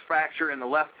stress fracture in the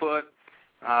left foot.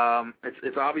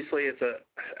 It's obviously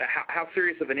how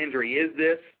serious of an injury is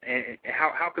this, and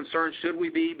how concerned should we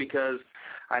be? Because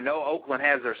I know Oakland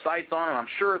has their sights on him. I'm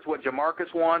sure it's what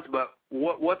Jamarcus wants, but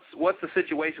what's the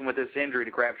situation with this injury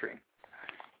to Crabtree?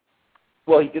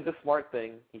 Well, he did the smart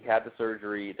thing. He had the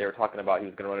surgery. They were talking about he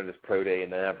was going to run in his pro day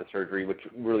and then have the surgery, which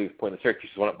really was pointless.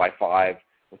 Syracuse went up by 5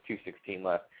 with 2:16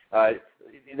 left.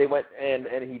 They went and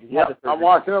he had the surgery. I'm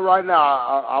watching it right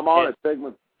now. I'm on it,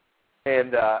 Sigmund.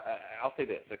 And I'll say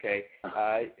this, okay?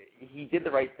 He did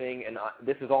the right thing, and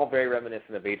this is all very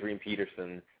reminiscent of Adrian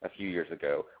Peterson a few years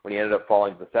ago when he ended up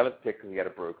falling to the 7th pick because he had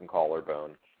a broken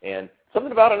collarbone. And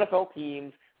something about NFL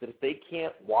teams, that if they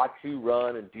can't watch you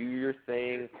run and do your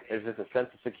thing, there's just a sense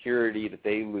of security that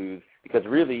they lose, because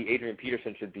really Adrian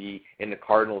Peterson should be in the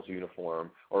Cardinals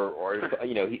uniform, or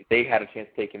they had a chance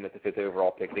to take him at the 5th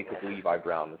overall pick. They took Levi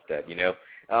Brown instead,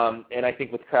 And I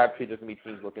think with Crabtree, there's going to be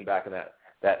teams looking back on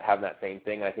that have that same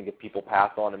thing. I think if people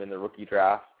pass on him in the rookie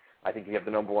draft, I think you have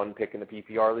the number 1 pick in the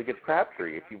PPR league. It's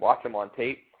Crabtree. If you watch him on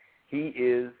tape, he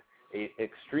is an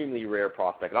extremely rare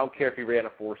prospect. I don't care if he ran a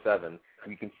 4.7.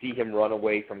 You can see him run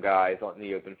away from guys on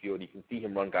the open field. You can see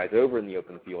him run guys over in the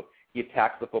open field. He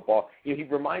attacks the football. He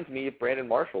reminds me of Brandon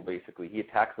Marshall, basically. He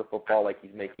attacks the football like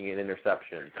he's making an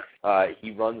interception.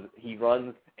 He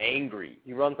runs angry.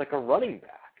 He runs like a running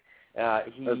back.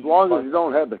 As long as you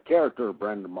don't have the character of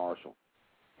Brandon Marshall.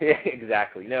 Yeah,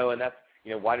 exactly. No, and that's,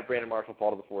 why did Brandon Marshall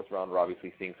fall to the 4th round? We're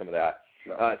obviously seeing some of that.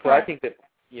 So I think that,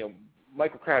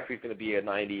 Michael Crabtree is going to be a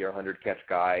 90 or 100 catch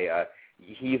guy.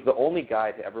 He's the only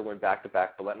guy to ever win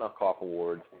back-to-back Biletnikoff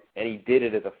awards, and he did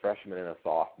it as a freshman and a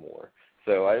sophomore.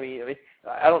 So,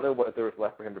 I don't know what there was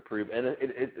left for him to prove, and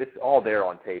it's all there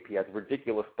on tape. He has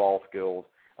ridiculous ball skills.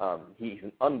 He's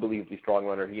an unbelievably strong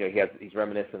runner. He's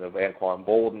reminiscent of Anquan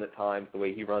Bolden at times, the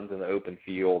way he runs in the open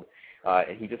field,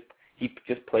 and he just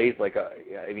plays like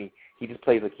he just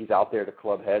plays like he's out there to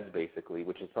club heads, basically,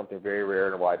 which is something very rare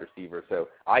in a wide receiver. So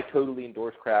I totally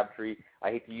endorse Crabtree.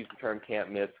 I hate to use the term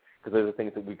can't miss, because those are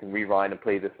things that we can rewind and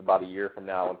play this about a year from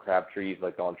now, and Crabtree's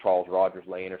like on Charles Rogers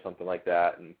Lane or something like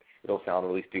that, and it'll sound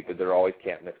really stupid. They're always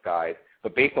can't-miss guys.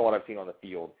 But based on what I've seen on the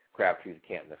field, Crabtree's a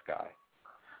can't-miss guy.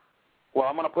 Well,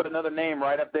 I'm going to put another name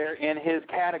right up there in his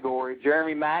category,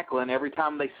 Jeremy Maclin. Every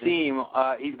time they see him,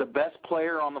 he's the best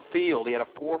player on the field. He had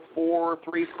a 4.4,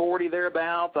 3.40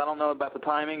 thereabouts. I don't know about the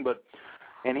timing, but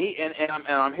and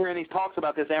I'm hearing these talks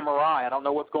about this MRI. I don't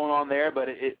know what's going on there, but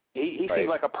he seems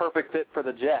like a perfect fit for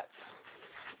the Jets.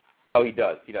 Oh, he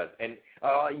does. And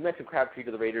you mentioned Crabtree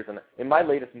to the Raiders, and in my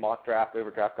latest mock draft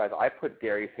over draft guys, I put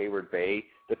Darius Hayward-Bay,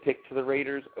 the pick to the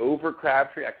Raiders, over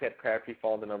Crabtree. I had Crabtree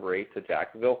fall to number 8 to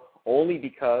Jacksonville, only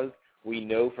because we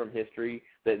know from history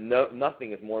that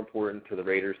nothing is more important to the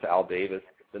Raiders, to Al Davis,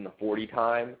 than the 40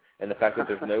 time, and the fact that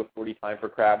there's no 40 time for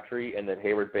Crabtree, and that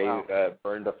Hayward-Bay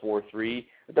burned a 4.3.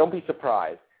 Don't be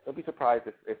surprised. Don't be surprised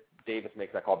if Davis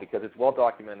makes that call, because it's well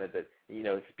documented that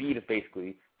speed is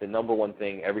basically the number 1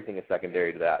 thing. Everything is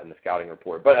secondary to that in the scouting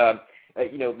report. But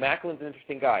Macklin's an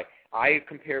interesting guy. I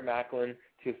compare Maclin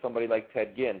to somebody like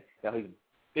Ted Ginn. Now, he's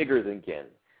bigger than Ginn.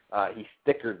 He's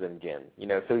thicker than Ginn.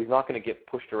 So he's not going to get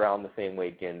pushed around the same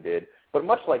way Ginn did. But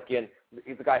much like Ginn,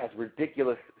 the guy has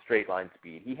ridiculous straight line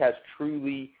speed. He has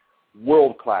truly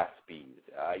world-class speed.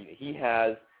 He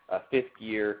has a 5th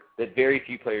gear that very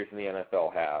few players in the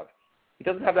NFL have. He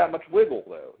doesn't have that much wiggle,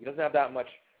 though. He doesn't have that much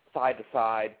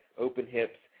side-to-side, open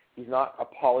hips. He's not a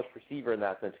polished receiver in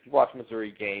that sense. If you watch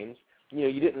Missouri games,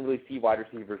 you didn't really see wide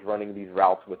receivers running these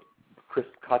routes with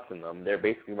crisp cuts in them. They're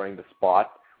basically running the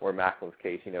spot, or in Macklin's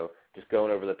case, just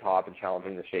going over the top and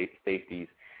challenging the safeties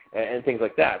and things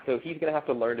like that. So he's going to have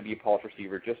to learn to be a polished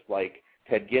receiver, just like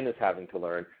Ted Ginn is having to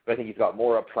learn. But I think he's got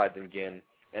more upside than Ginn,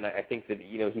 and I think that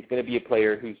he's going to be a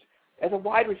player who's, as a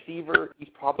wide receiver, he's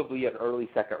probably an early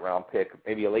 2nd-round pick,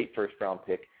 maybe a late 1st-round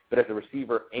pick. But as a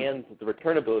receiver and the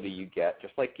returnability you get,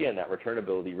 just like Ginn, that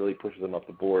returnability really pushes him up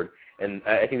the board. And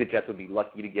I think the Jets would be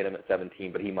lucky to get him at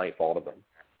 17, but he might fall to them.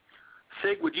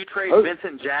 Sig, would you trade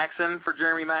Vincent Jackson for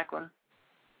Jeremy Maclin?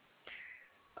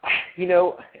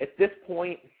 At this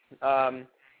point,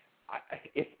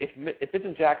 if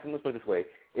Vincent Jackson, let's put it this way,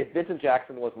 if Vincent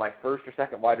Jackson was my 1st or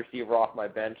 2nd wide receiver off my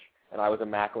bench, and I was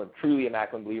truly a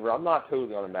Maclin believer, I'm not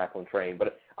totally on the Maclin train,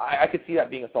 but I could see that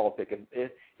being a solid pick.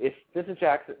 If Vincent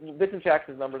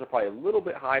Jackson's numbers are probably a little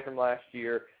bit high from last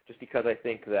year, just because I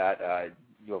think that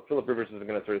Phillip Rivers is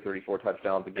going to throw 34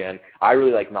 touchdowns again. I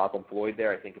really like Malcolm Floyd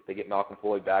there. I think if they get Malcolm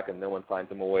Floyd back and no one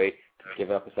signs him away,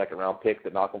 giving up a second-round pick,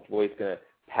 that Malcolm Floyd's going to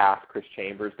pass Chris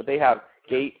Chambers. But they have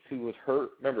Gates, who was hurt.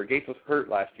 Remember, Gates was hurt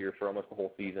last year for almost the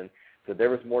whole season, so there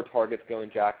was more targets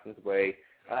going Jackson's way.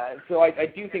 So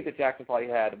I do think that Jackson probably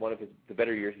had one of the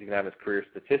better years he's going to have in his career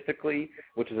statistically,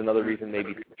 which is another reason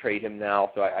maybe to trade him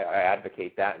now. So I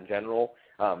advocate that in general.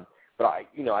 But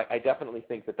I definitely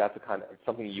think that that's a kind of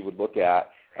something you would look at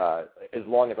as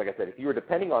long as, like I said, if you were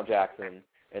depending on Jackson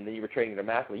and then you were trading to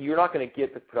Macklin, you're not going to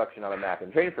get the production out of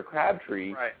Macklin. Trading for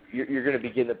Crabtree, right, you're going to be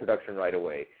getting the production right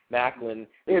away. Macklin.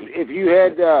 If you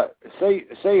had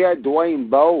say you had Dwayne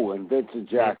Bowe and Vincent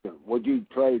Jackson, would you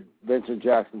trade Vincent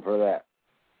Jackson for that?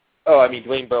 Oh, I mean,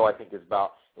 Dwayne Bowe, I think, is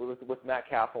about with Matt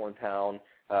Castle in town.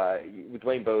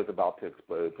 Dwayne Bowe is about to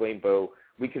explode. Dwayne Bowe,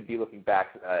 we could be looking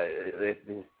back his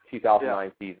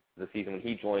 2009 season, the season when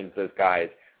he joins those guys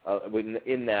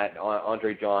in that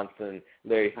Andre Johnson,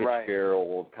 Larry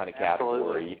Fitzgerald kind of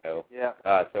category. So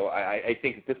I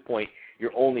think at this point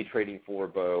you're only trading for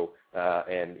Bowe,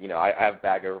 and I have a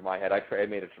bag over my head. I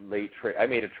made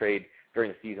a trade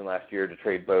during the season last year to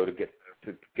trade Bowe to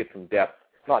get some depth.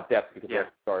 Not depth because I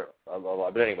start a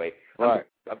lot, but anyway, I'm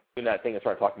doing that thing and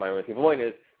start talking to my own team. The point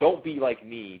is, don't be like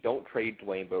me. Don't trade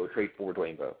Dwayne Bowe. Trade for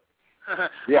Dwayne Bowe.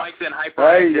 Mike's in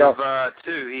hyperactive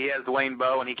too. He has Dwayne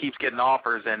Bowe, and he keeps getting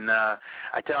offers. And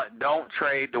I tell him, don't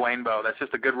trade Dwayne Bowe. That's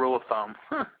just a good rule of thumb.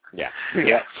 Yeah.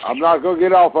 I'm not gonna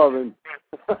get off of him.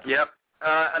 Yep.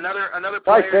 Another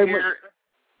player here.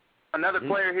 Another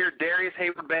player here, Darius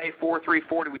Hayward Bay,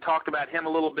 4.340. We talked about him a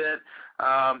little bit.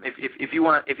 If you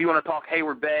want to talk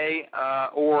Hayward Bay,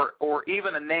 or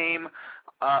even a name,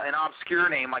 an obscure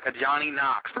name like a Johnny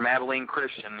Knox from Abilene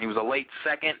Christian. He was a late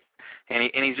second, and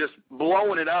he's just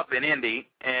blowing it up in Indy.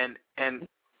 And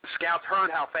scouts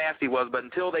heard how fast he was, but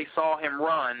until they saw him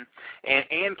run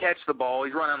and catch the ball,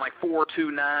 he's running like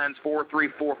 4.29s, 4.3,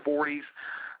 4.40s.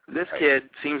 This kid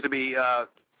seems to be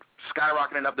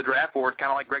skyrocketing up the draft board,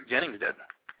 kind of like Greg Jennings did.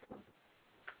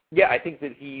 Yeah, I think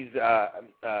that he's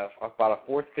about a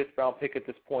fourth, fifth round pick at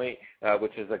this point,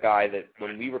 which is a guy that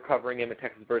when we were covering him at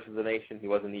Texas versus the Nation, he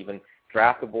wasn't even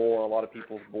draftable on a lot of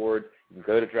people's boards. You can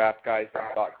go to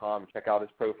draftguys.com and check out his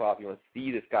profile if you want to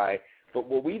see this guy. But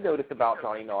what we noticed about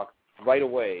Johnny Knox right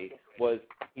away was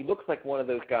he looks like one of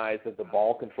those guys that the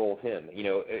ball controls him.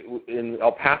 In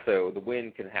El Paso, the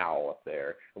wind can howl up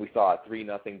there. We saw a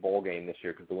 3-0 bowl game this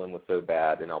year because the wind was so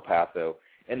bad in El Paso.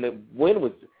 And the wind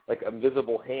was like a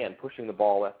invisible hand pushing the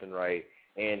ball left and right.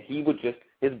 And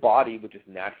his body would just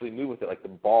naturally move with it, like the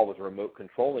ball was remote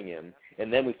controlling him.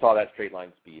 And then we saw that straight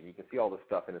line speed. And you can see all this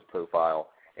stuff in his profile.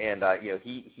 And,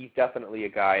 he's definitely a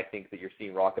guy I think that you're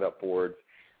seeing rocket up boards.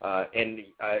 And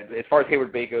as far as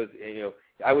Hayward Bay goes,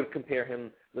 I would compare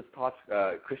him. Let's toss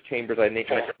Chris Chambers. I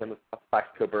mentioned him. Let's toss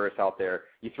Plaxico Burress out there.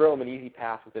 You throw him an easy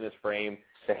pass within his frame.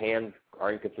 The hands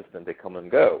are inconsistent. They come and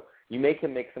go. You make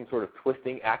him make some sort of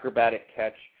twisting, acrobatic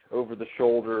catch over the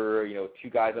shoulder, two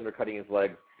guys undercutting his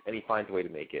legs, and he finds a way to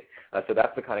make it. So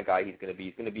that's the kind of guy he's going to be.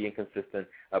 He's going to be inconsistent,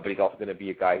 but he's also going to be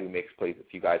a guy who makes plays that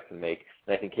few guys can make.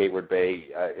 And I think Hayward Bay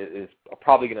is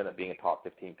probably going to end up being a top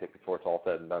 15 pick before it's all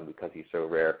said and done because he's so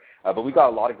rare. But we've got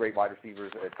a lot of great wide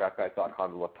receivers at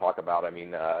draftguys.com to talk about. I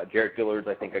mean, Jarrett Dillard's,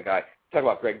 I think, a guy. Talk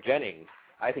about Greg Jennings.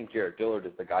 I think Jarrett Dillard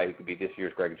is the guy who could be this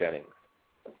year's Greg Jennings.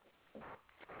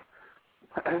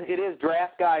 It is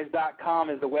draftguys.com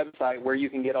is the website where you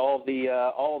can get all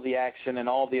the action and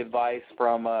all the advice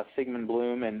from Sigmund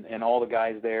Bloom and all the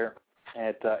guys there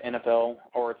at NFL,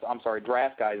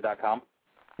 draftguys.com.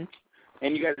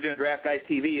 And you guys are doing Draft Guys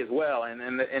TV as well.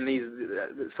 And these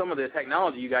some of the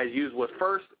technology you guys use was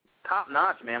first top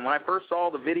notch, man. When I first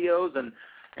saw the videos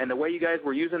and the way you guys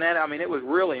were using that, I mean, it was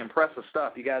really impressive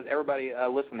stuff. You guys, everybody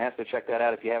listening has to check that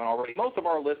out if you haven't already. Most of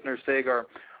our listeners, Sig,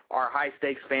 are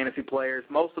high-stakes fantasy players.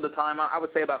 Most of the time, I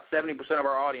would say about 70% of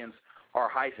our audience are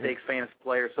high-stakes fantasy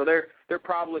players. So they're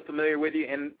probably familiar with you.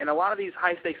 And a lot of these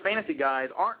high-stakes fantasy guys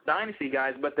aren't dynasty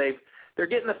guys, but they're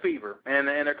getting the fever, and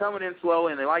they're coming in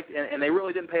slowly, and they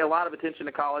really didn't pay a lot of attention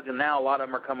to college, and now a lot of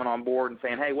them are coming on board and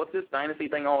saying, hey, what's this dynasty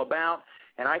thing all about?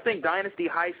 And I think dynasty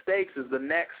high-stakes is the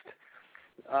next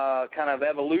kind of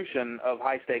evolution of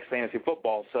high-stakes fantasy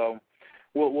football. So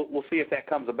We'll see if that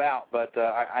comes about, but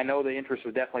I know the interest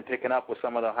is definitely picking up with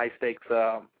some of the high-stakes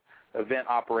event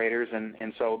operators,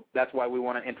 and so that's why we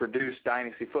want to introduce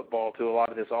Dynasty football to a lot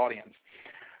of this audience.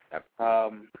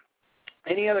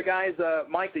 Any other guys,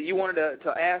 Mike, that you wanted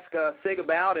to ask Sig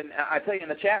about? And I tell you, in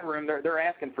the chat room, they're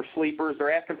asking for sleepers.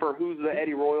 They're asking for who's the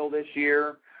Eddie Royal this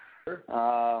year.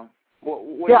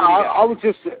 What I was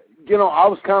just, I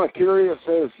was kind of curious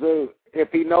as to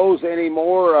if he knows any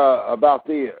more about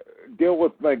the deal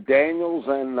with McDaniels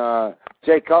and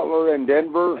Jay Cutler in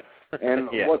Denver and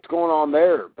what's going on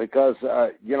there, because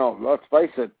let's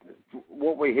face it,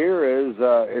 what we hear is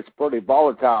it's pretty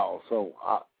volatile. So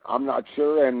I'm not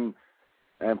sure, and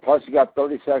plus you got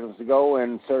 30 seconds to go,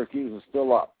 and Syracuse is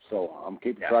still up. So I'm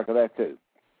keeping track of that too.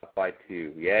 By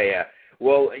 2, yeah.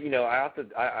 Well, I have to.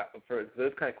 For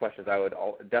those kind of questions, I would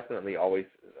definitely always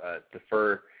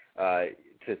defer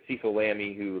to Cecil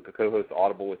Lammy, who co-hosts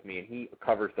Audible with me, and he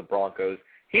covers the Broncos.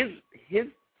 His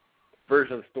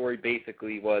version of the story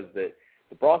basically was that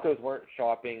the Broncos weren't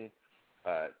shopping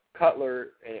Cutler,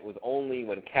 and it was only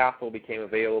when Castle became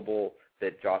available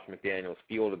that Josh McDaniels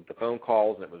fielded the phone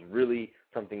calls, and it was really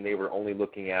something they were only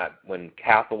looking at when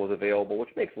Castle was available,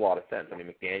 which makes a lot of sense. I mean,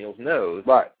 McDaniels knows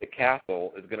that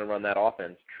Castle is going to run that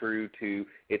offense true to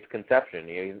its conception.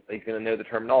 He's going to know the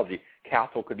terminology.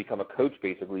 Castle could become a coach,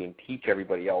 basically, and teach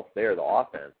everybody else there the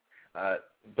offense.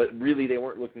 But really, they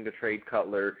weren't looking to trade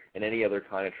Cutler in any other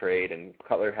kind of trade, and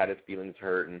Cutler had his feelings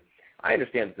hurt. And I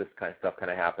understand that this kind of stuff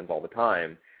kind of happens all the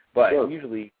time, but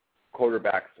usually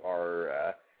quarterbacks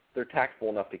are they're tactful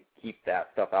enough to keep that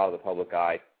stuff out of the public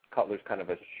eye. Cutler's kind of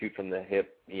a shoot from the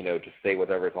hip, just say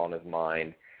whatever's on his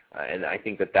mind. And I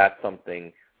think that that's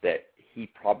something that he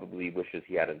probably wishes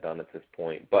he hadn't done at this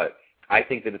point. But I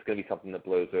think that it's going to be something that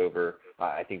blows over.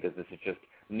 I think that this is just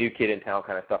new kid in town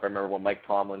kind of stuff. I remember when Mike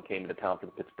Tomlin came into town for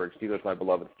the Pittsburgh Steelers, my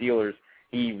beloved Steelers,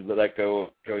 he let go of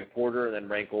Joey Porter and then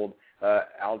rankled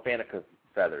Alan Fanica's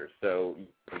feathers. So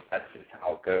that's just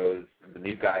how it goes. The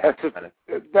new guy has to kind of...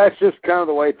 That's just kind of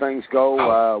the way things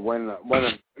go when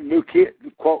a new kid,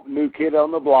 quote, new kid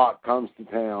on the block comes to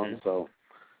town. So,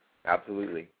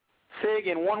 absolutely. Sig,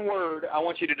 in one word, I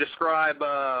want you to describe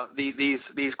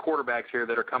these quarterbacks here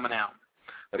that are coming out,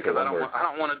 because I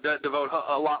don't want to devote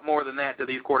a lot more than that to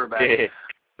these quarterbacks.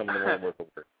 Some of them are worth the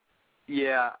word.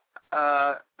 Yeah.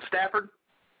 Stafford.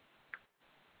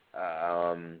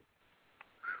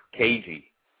 KG.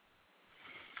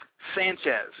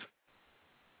 Sanchez.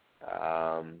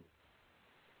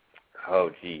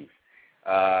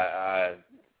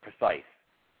 Precise.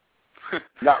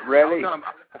 Not ready. I'm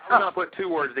gonna put 2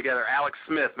 words together. Alex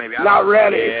Smith, maybe. Not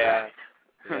ready. Yeah,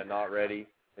 not ready.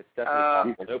 It's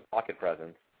definitely possible. No pocket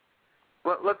presence.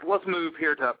 Let's move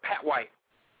here to Pat White.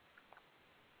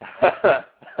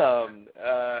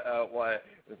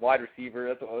 Wide receiver.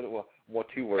 That's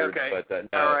 2 words. Okay. But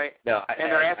no. All right. No.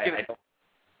 And they're asking.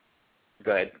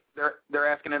 Go ahead. They're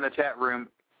asking in the chat room,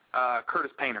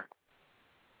 Curtis Painter.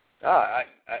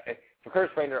 For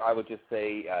Curtis Painter, I would just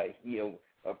say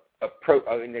a pro.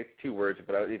 I mean, there's 2 words,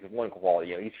 but it's one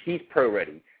quality. He's pro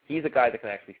ready. He's a guy that can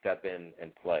actually step in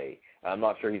and play. I'm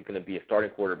not sure he's going to be a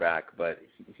starting quarterback, but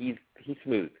he's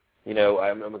smooth.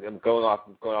 I'm going off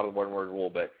of the 1-word rule,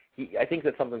 but I think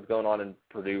that something's going on in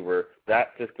Purdue where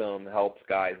that system helps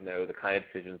guys know the kind of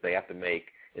decisions they have to make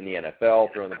in the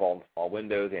NFL, throwing the ball in small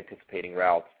windows, anticipating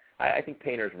routes. I think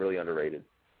Painter's really underrated.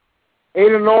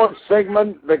 Ada North,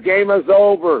 Sigmund, the game is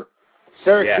over.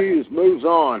 Syracuse moves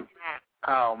on.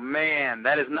 Oh, man,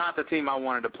 that is not the team I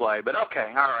wanted to play, but okay,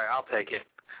 all right, I'll take it.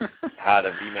 How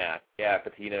to BMAC. Yeah,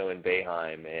 Patino and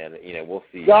Boeheim, and, we'll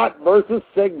see. Scott versus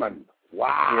Sigmund.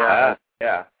 Wow.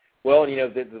 Yeah. Well,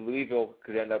 the Louisville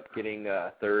could end up getting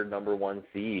a third number 1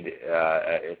 seed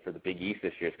for the Big East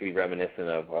this year. It's going to be reminiscent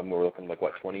of, we're looking like,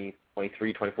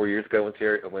 23, 24 years ago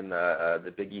when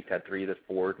the Big East had 3 of the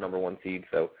 4 number 1 seeds.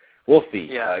 So we'll see.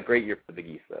 Yeah. Great year for the Big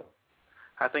East, though.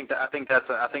 I think that's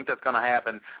going to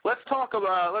happen. Let's talk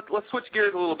about. Let's switch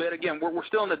gears a little bit. Again, we're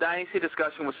still in the dynasty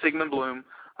discussion with Sigmund Bloom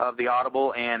of the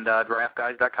Audible and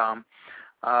DraftGuys.com.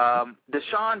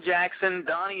 Deshaun Jackson,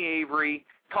 Donnie Avery.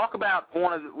 Talk about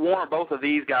one or both of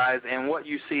these guys and what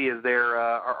you see as their.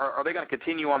 Are they going to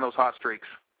continue on those hot streaks?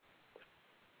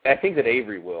 I think that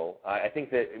Avery will. I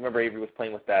think that, remember, Avery was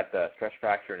playing with that stress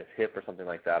fracture in his hip or something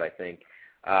like that, I think.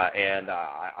 And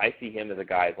I see him as a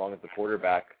guy, as long as the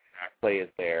quarterback play is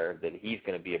there, that he's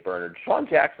going to be a burner. Deshaun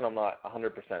Jackson, I'm not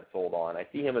 100% sold on. I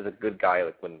see him as a good guy,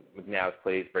 like when McNabb's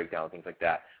plays break down, things like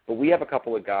that. But we have a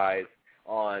couple of guys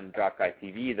on Draft Guy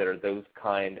TV that are those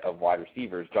kind of wide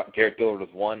receivers. Jared Dillard was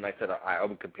one, and I said I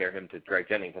would compare him to Greg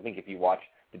Jennings. I think if you watch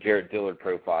the Jared Dillard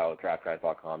profile at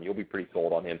DraftGuys.com, you'll be pretty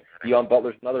sold on him. Deion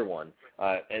Butler's another one.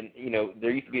 And,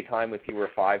 there used to be a time if you were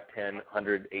a 5'10",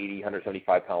 180,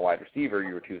 175-pound wide receiver,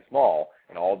 you were too small.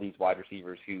 And all these wide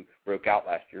receivers who broke out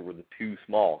last year were the too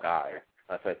small guys.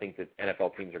 So I think that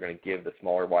NFL teams are going to give the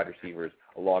smaller wide receivers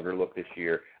a longer look this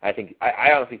year. I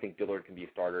honestly think Dillard can be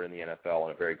a starter in the NFL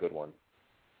and a very good one.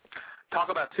 Talk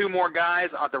about 2 more guys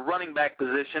at the running back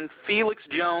position, Felix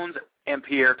Jones and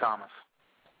Pierre Thomas.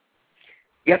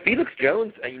 Yeah, Felix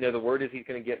Jones, the word is he's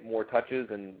going to get more touches,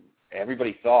 and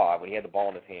everybody saw when he had the ball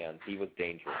in his hands, he was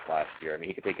dangerous last year. I mean,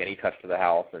 he could take any touch to the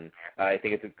house, and I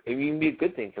think it would be a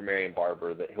good thing for Marion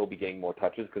Barber that he'll be getting more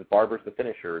touches because Barber's the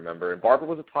finisher, remember? And Barber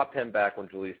was a top 10 back when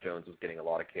Julius Jones was getting a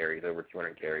lot of carries, over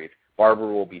 200 carries.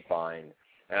 Barber will be fine.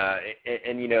 I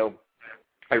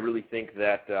really think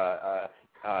that,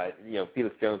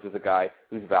 Felix Jones is a guy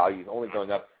whose value is only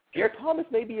going up. Pierre Thomas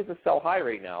maybe is a sell high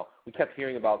right now. We kept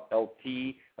hearing about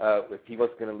LT. If he was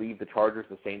going to leave the Chargers,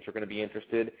 the Saints are going to be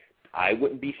interested. I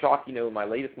wouldn't be shocked. In my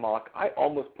latest mock, I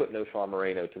almost put Noshawn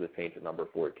Moreno to the Saints at number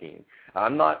 14.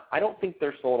 I don't think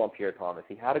they're sold on Pierre Thomas.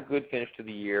 He had a good finish to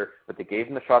the year, but they gave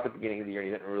him a shot at the beginning of the year,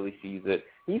 and he didn't really seize it.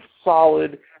 He's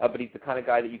solid, but he's the kind of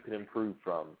guy that you can improve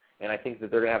from. And I think that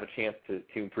they're going to have a chance to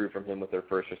improve from him with their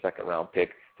first or second round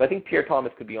pick. So I think Pierre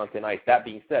Thomas could be on thin ice. That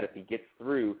being said, if he gets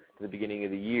through to the beginning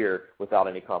of the year without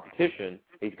any competition,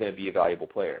 he's going to be a valuable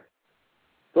player.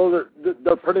 So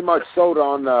they're pretty much sold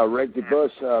on Reggie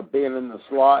Bush being in the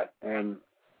slot, and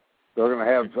they're going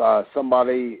to have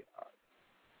somebody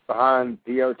behind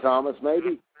Pierre Thomas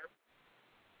maybe?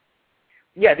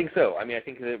 Yeah, I think so. I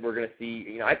think that we're going to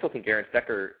see, I still think Aaron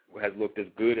Stecker has looked as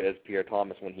good as Pierre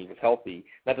Thomas when he was healthy.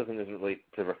 That doesn't really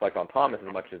to reflect on Thomas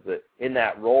as much as that in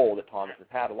that role that Thomas has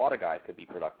had, a lot of guys could be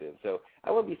productive. So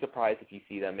I wouldn't be surprised if you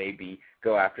see them maybe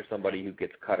go after somebody who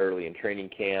gets cut early in training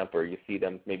camp, or you see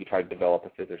them maybe try to develop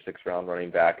a 5th or 6th round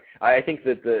running back. I think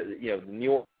that the New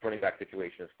York running back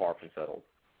situation is far from settled.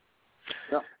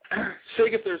 Yeah.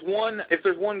 Sig, if there's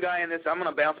one guy in this, I'm going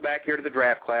to bounce back here to the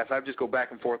draft class. I just go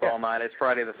back and forth all night. It's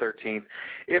Friday the 13th.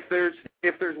 If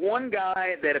there's one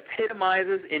guy that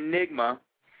epitomizes enigma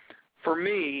for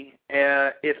me,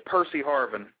 it's Percy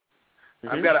Harvin.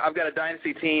 Mm-hmm. I've got a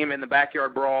dynasty team in the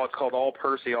Backyard Brawl. It's called All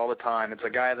Percy all the time. It's a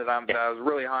guy that I was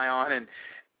really high on. And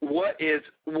what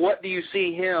do you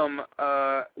see him?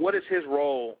 What is his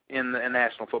role in the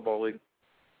National Football League?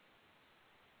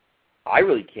 I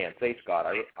really can't say, Scott.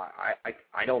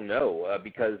 I don't know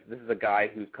because this is a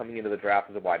guy who's coming into the draft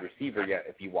as a wide receiver, yet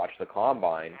if you watch the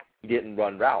combine, he didn't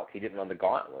run routes. He didn't run the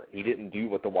gauntlet. He didn't do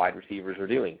what the wide receivers are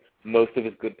doing. Most of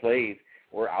his good plays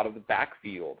were out of the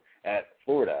backfield at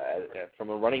Florida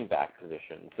from a running back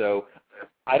position. So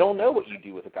I don't know what you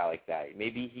do with a guy like that.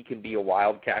 Maybe he can be a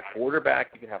wildcat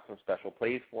quarterback. You can have some special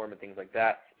plays for him and things like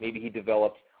that. Maybe he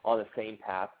develops on the same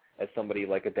path as somebody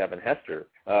like a Devin Hester.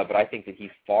 But I think that he's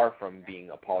far from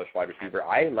being a polished wide receiver.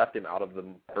 I left him out of the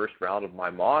first round of my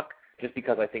mock just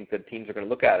because I think that teams are going to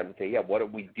look at him and say, yeah, what do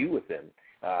we do with him?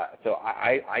 So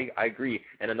I agree.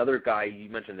 And another guy, you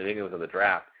mentioned that he was in the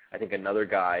draft, I think another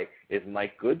guy is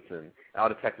Mike Goodson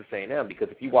out of Texas A&M, because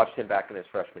if you watched him back in his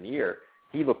freshman year,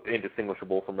 he looked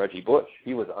indistinguishable from Reggie Bush.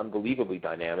 He was unbelievably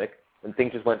dynamic, and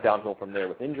things just went downhill from there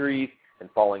with injuries and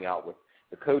falling out with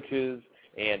the coaches,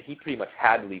 and he pretty much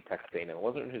had to leave Texas A&M. It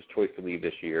wasn't his choice to leave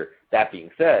this year. That being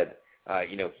said,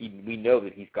 we know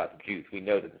that he's got the juice. We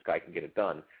know that this guy can get it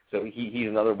done. So he's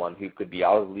another one who could be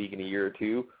out of the league in a year or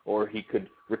two, or he could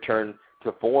return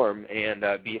to form and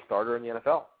be a starter in the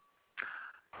NFL.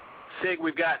 Sig,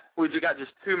 we've got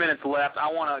just 2 minutes left. I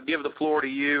want to give the floor to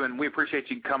you, and we appreciate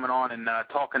you coming on and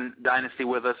talking Dynasty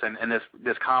with us and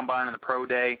this Combine and the Pro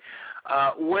Day.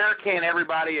 Where can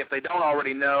everybody, if they don't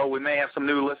already know, we may have some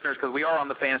new listeners because we are on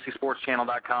the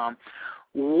FantasySportsChannel.com,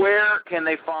 where can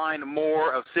they find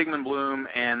more of Sigmund Bloom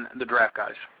and the Draft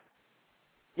Guys?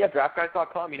 Yeah,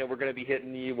 DraftGuys.com. We're going to be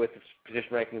hitting you with position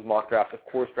rankings, mock drafts, of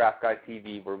course, Draft Guys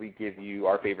TV, where we give you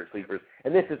our favorite sleepers.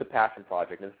 And this is a passion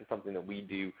project. And this is something that we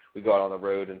do. We go out on the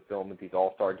road and film at these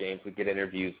all-star games. We get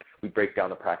interviews. We break down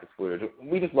the practice footage.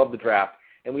 We just love the draft.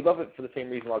 And we love it for the same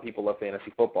reason a lot of people love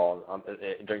fantasy football.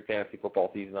 During fantasy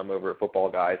football season, I'm over at Football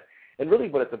Guys. And really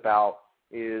what it's about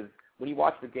is when you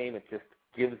watch the game, it just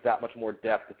gives that much more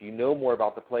depth. If you know more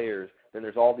about the players, then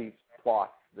there's all these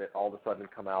plots that all of a sudden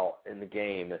come out in the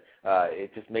game.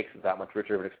 It just makes it that much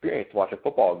richer of an experience to watch a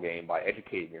football game by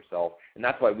educating yourself. And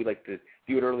that's why we like to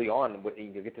do it early on.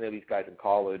 You get to know these guys in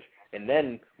college. And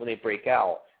then when they break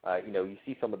out, you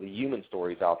see some of the human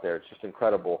stories out there. It's just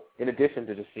incredible. In addition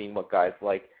to just seeing what guys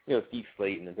like, Steve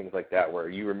Slayton and things like that, where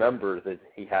you remember that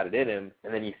he had it in him,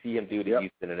 and then you see him do it at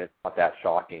Houston, and it's not that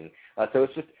shocking. So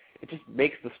it just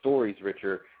makes the stories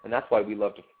richer, and that's why we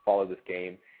love to follow this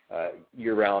game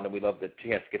year-round, and we love the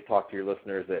chance to get to talk to your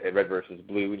listeners at Red versus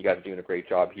Blue, and you guys are doing a great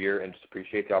job here, and just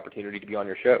appreciate the opportunity to be on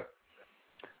your show.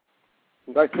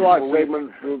 Thanks a lot,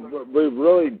 Sigmund. We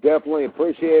really definitely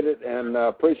appreciate it, and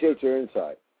appreciate your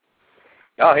insight.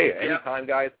 Oh, hey, anytime,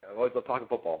 guys. I always love talking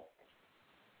football.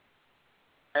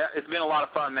 It's been a lot of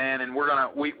fun, man, and we're gonna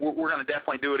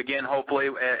definitely do it again, hopefully,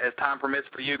 as time permits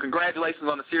for you. Congratulations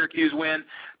on the Syracuse win.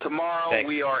 Tomorrow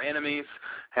we are enemies,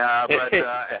 but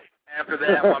after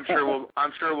that,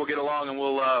 I'm sure we'll get along, and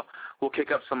we'll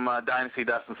kick up some dynasty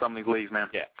dust in some of these leagues, man.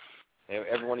 Yeah,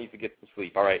 everyone needs to get some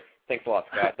sleep. All right, thanks a lot,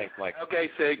 Scott. Thanks, Mike. Okay,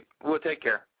 Sig, we'll take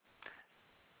care.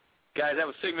 Guys, that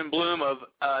was Sigmund Bloom of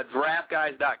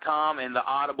draftguys.com and the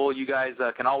Audible. You guys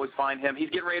can always find him. He's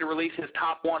getting ready to release his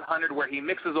top 100 where he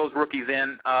mixes those rookies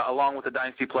in along with the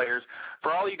dynasty players.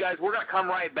 For all you guys, we're going to come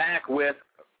right back with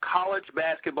college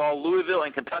basketball, Louisville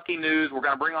and Kentucky news. We're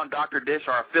going to bring on Dr. Dish,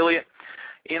 our affiliate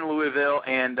in Louisville,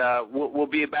 and we'll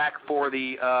be back for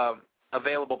the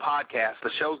available podcast. The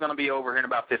show's going to be over here in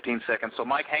about 15 seconds. So,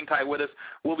 Mike, hang tight with us.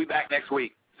 We'll be back next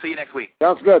week. See you next week.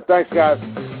 Sounds good. Thanks, guys.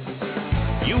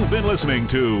 You've been listening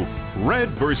to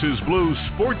Red vs. Blue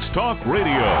Sports Talk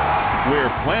Radio, where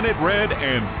Planet Red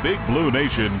and Big Blue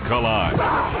Nation collide.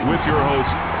 With your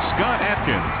hosts, Scott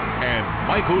Atkins and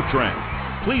Michael Trent.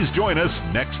 Please join us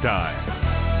next time.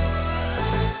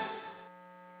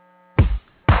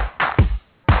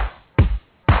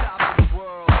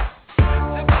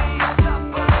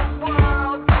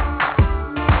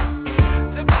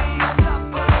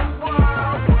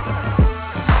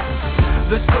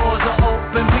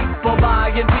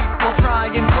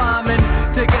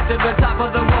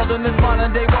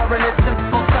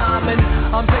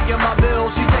 I'm paying my bills,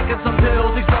 she's taking some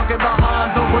pills, he's drunk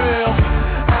behind the wheel.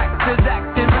 Actors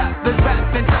acting, rappers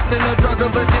rapping, trapped in a drug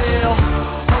of a deal.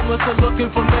 Homeless are looking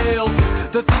for meals,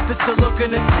 the thief is still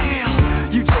looking to steal.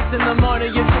 You chasing the money,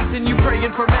 you're chasing, you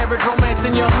praying for marriage, romance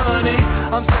and your honey.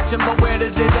 I'm searching, but where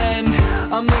does it end?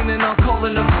 I'm leaning on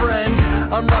calling a friend.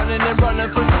 I'm running and running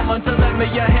for someone to lend me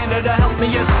a hand or to help me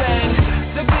ascend.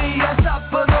 To be a top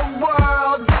of the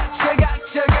world,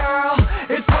 gotcha girl.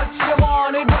 It's what you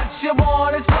wanted, what you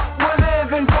want, it's what we're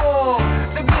living for.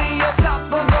 To be a top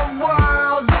of the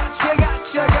world,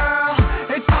 gotcha girl.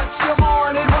 It's what you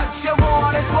wanted, what you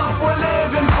want, it's what we're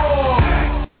living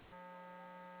for.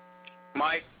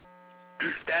 Mike,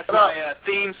 that's my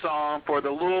theme song for the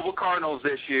Louisville Cardinals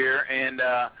this year, and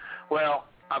well,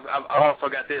 I've also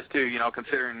got this too. You know,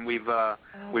 considering we've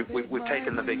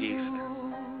taken the Big East.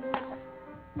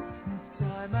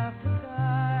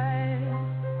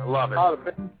 I love it. Not a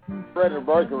big Freddie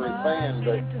Mercury fan,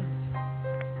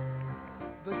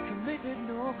 but committed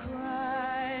no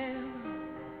crime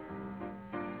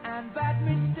and bad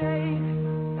mistake.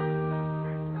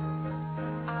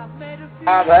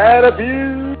 I've had a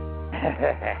few.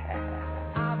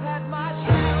 I've had my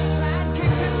chance and kicked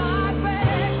in my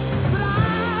bed, but I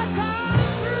got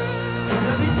through. I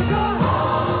need to go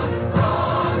on.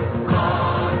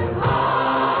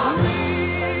 We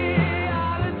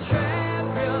are the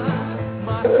champions,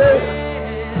 my friend,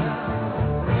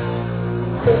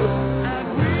 and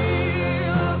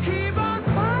we'll keep on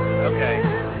fighting. Okay.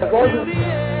 Till the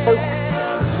end.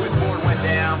 Switchboard went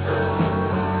down.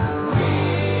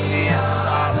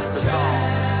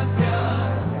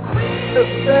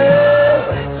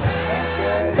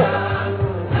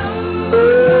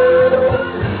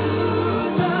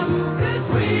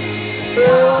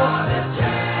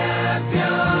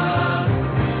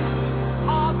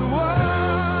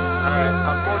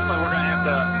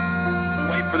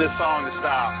 For this song to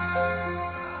stop.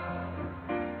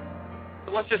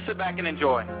 So let's just sit back and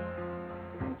enjoy.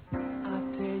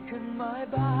 I've taken my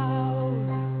vows.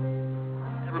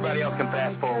 Everybody else can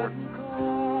fast forward.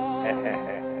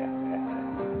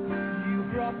 You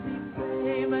brought me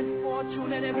fame and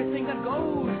fortune and everything that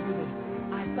goes with it.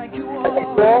 I thank you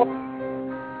all.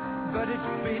 But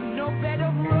it's been no bed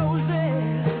of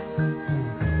roses.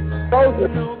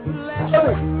 No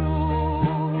pleasure.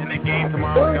 And the game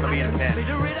tomorrow is going to be intense.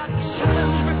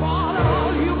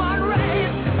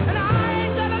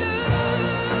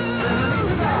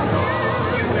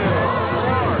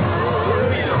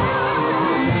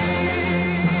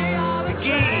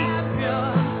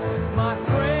 My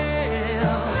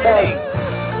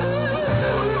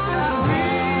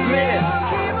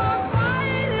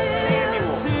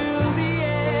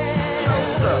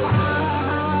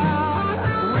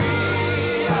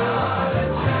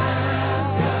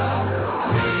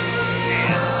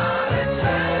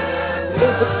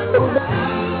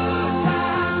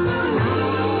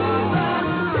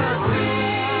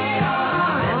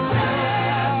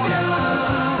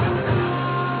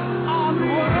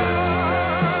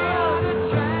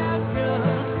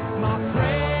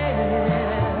friend.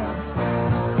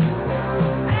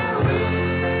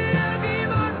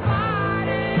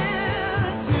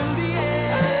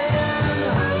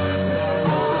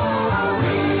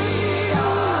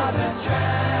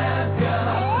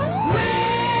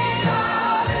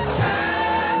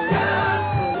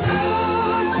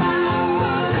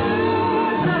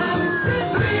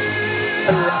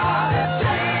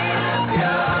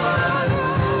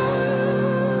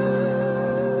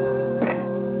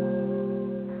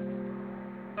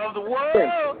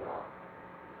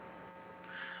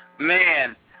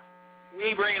 Man,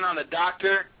 we bringing on the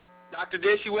doctor. Dr.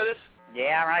 Dish, you with us?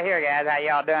 Yeah, I'm right here, guys. How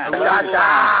y'all doing? What's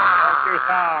your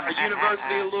song? A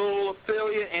University of Louisville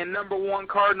affiliate and #1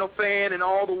 Cardinal fan in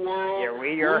all the world. Yeah,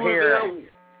 we are here.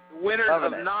 Winners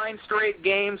of 9 straight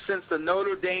games since the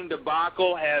Notre Dame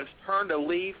debacle has turned a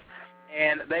leaf,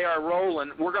 and they are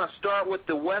rolling. We're going to start with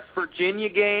the West Virginia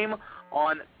game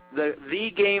on the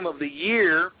game of the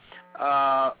year.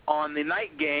 On the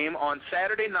night game on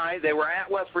Saturday night. They were at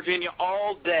West Virginia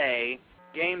all day.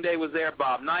 Game day was there.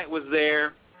 Bob Knight was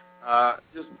there.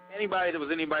 Just anybody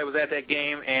was at that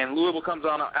game, and Louisville comes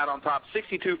out on top,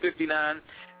 62-59.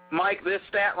 Mike, this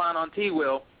stat line on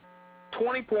T-Will,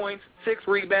 20 points, 6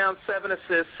 rebounds, 7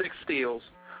 assists, 6 steals.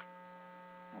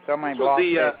 So many blocks.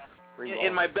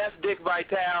 In my best Dick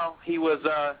Vitale, he was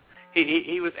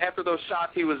after those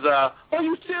shots. He was, are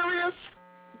you serious?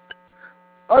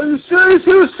 Are you serious?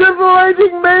 He was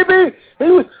scintillating, maybe. He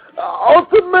was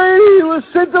ultimately. He was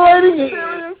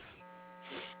scintillating.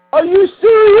 Are you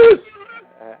serious?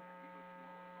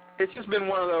 It's just been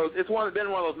one of those.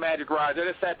 Been one of those magic rides. I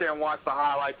just sat there and watched the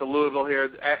highlights of Louisville here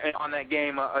on that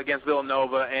game against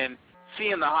Villanova, and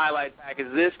seeing the highlight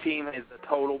package. This team is the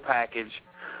total package.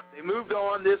 They moved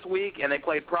on this week and they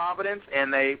played Providence,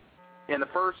 and they in the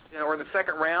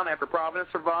second round after Providence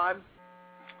survived.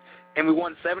 And we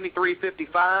won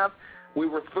 73-55. We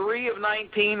were 3 of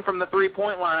 19 from the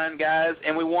three-point line, guys,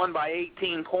 and we won by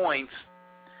 18 points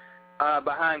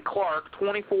behind Clark,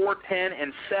 24-10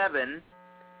 and 7.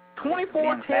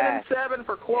 24-10 and 7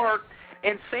 for Clark,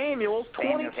 and Samuels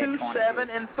 22-7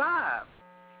 and 5.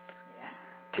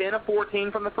 10 of 14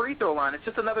 from the free throw line. It's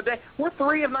just another day. We're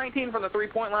 3 of 19 from the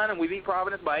three-point line, and we beat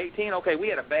Providence by 18. Okay, we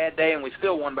had a bad day, and we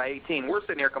still won by 18. We're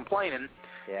sitting here complaining,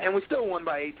 and we still won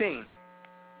by 18.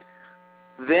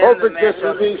 Perfect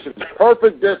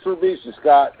distribution,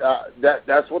 Scott.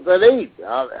 That's what they need,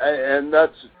 and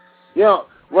that's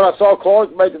when I saw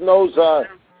Clark making those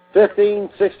 15,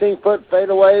 16-foot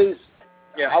fadeaways.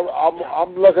 Yeah,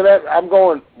 I'm looking at. I'm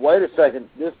going. Wait a second.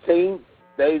 This team,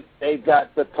 they've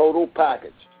got the total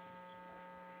package.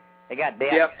 They got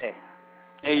depth. Yep.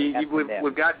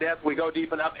 We've got depth. We go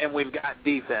deep enough, and we've got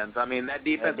defense. I mean, that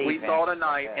defense we saw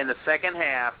tonight in the second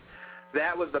half.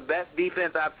 That was the best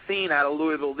defense I've seen out of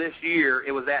Louisville this year.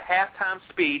 It was that halftime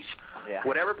speech. Yeah.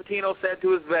 Whatever Pitino said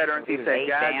to his veterans, he said,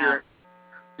 "Guys,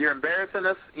 you're embarrassing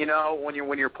us.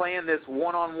 When you're playing this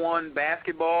one-on-one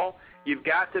basketball, you've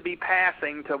got to be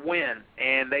passing to win."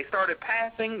 And they started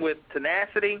passing with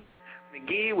tenacity.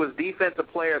 McGee was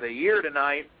Defensive Player of the Year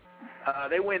tonight.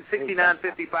 They win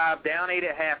 69-55, down 8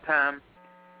 at halftime.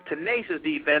 Tenacious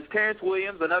defense. Terrence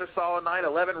Williams, another solid night,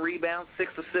 11 rebounds,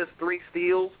 6 assists, 3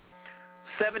 steals.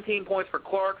 17 points for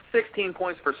Clark, 16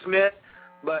 points for Smith,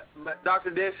 but Dr.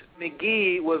 Dish,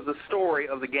 McGee was the story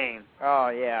of the game. Oh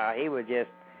yeah, he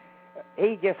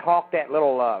just hawked that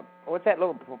little what's that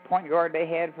little point guard they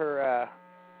had for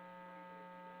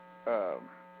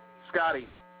Scotty.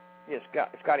 Yes,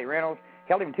 Scotty Reynolds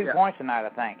held him 2 points tonight, I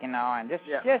think. And just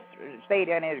stayed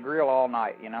in his grill all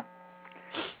night,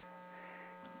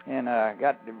 and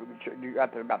got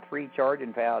about 3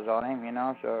 charging fouls on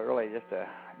him, so really just.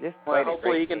 Well,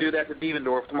 hopefully he can do that to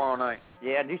Devendorf tomorrow night.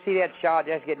 Yeah, did you see that shot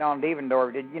just getting on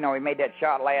Devendorf? He made that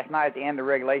shot last night at the end of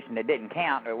regulation that didn't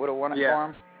count. It would have won it for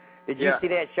him. Did you see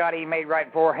that shot he made right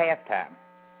before halftime?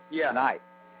 Yeah. Tonight.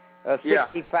 A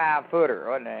 65-footer,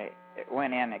 wasn't it? It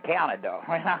went in and counted, though.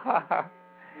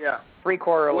 Yeah.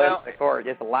 3/4 length before,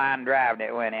 just a line drive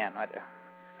that went in.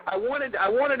 I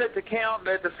wanted it to count,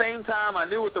 but at the same time, I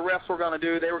knew what the refs were going to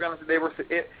do. If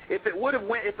it would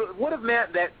have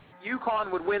meant that UConn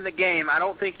would win the game, I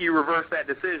don't think you reverse that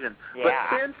decision.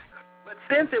 Yeah. But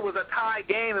since it was a tie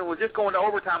game and was just going to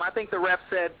overtime, I think the ref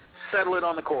said settle it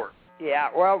on the court. Yeah,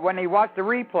 well, when he watched the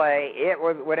replay, it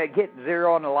was when it hit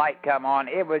 0 and the light come on,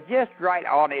 it was just right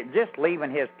on it, just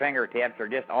leaving his fingertips or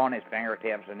just on his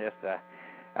fingertips, and just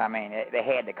they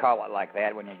had to call it like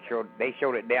that when they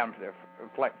showed it down to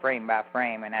the frame by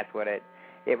frame, and that's what it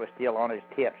was still on his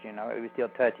tips, it was still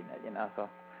touching it, so.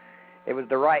 It was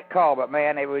the right call, but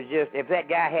man, it was just if they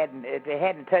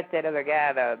hadn't touched that other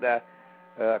guy, the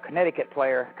Connecticut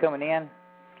player coming in,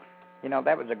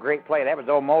 that was a great play. That was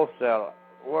almost.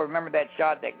 Remember that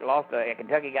shot that lost?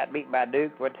 Kentucky got beat by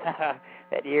Duke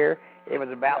that year. It was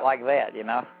about like that,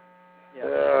 Yeah.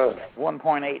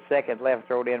 1.8 seconds left,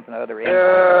 thrown in from the other end.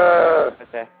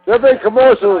 Their big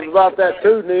commercial was about that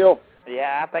too, Neil.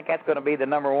 Yeah, I think that's going to be the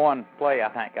 #1 play. I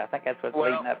think that's what's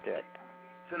leading up to it.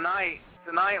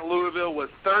 Tonight, Louisville was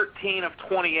 13 of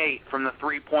 28 from the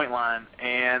three-point line,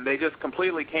 and they just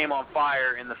completely came on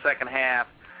fire in the second half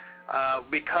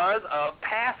because of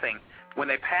passing. when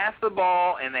they pass the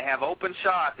ball and they have open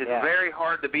shots, it's very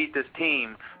hard to beat this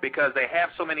team because they have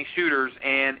so many shooters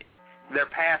and their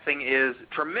passing is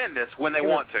tremendous when they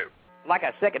want to. Like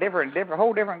a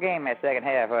whole different game that second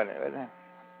half, wasn't it?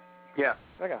 Yeah,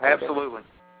 absolutely.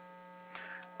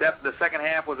 The second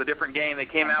half was a different game. They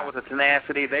came out with a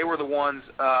tenacity. They were the ones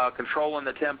controlling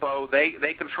the tempo.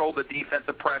 They controlled the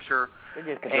defensive pressure. They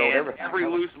just controlled everything. Every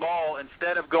loose ball,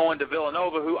 instead of going to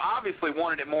Villanova, who obviously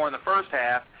wanted it more in the first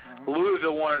half,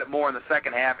 Louisville wanted it more in the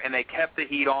second half, and they kept the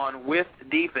heat on with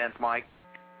defense, Mike.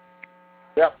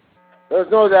 Yep. There's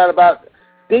no doubt about it.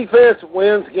 Defense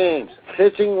wins games.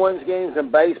 Pitching wins games in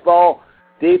baseball.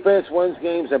 Defense wins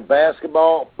games in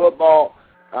basketball, football.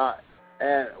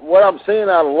 And what I'm seeing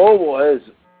out of Louisville is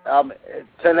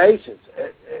tenacious.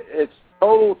 It's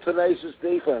total tenacious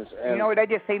defense. And they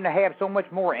just seem to have so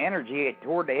much more energy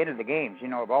toward the end of the games,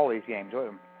 of all these games.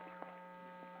 And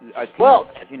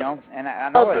I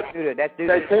know that's due to that.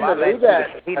 They seem to do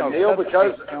that, Neil,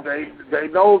 because they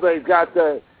know they've got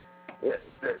that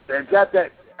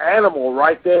animal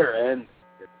right there, and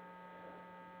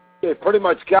they pretty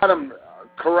much got them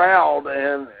corralled,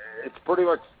 and it's pretty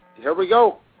much, here we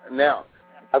go. Now,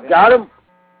 I've got him.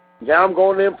 Now I'm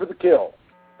going in for the kill.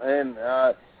 And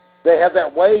they have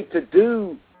that way to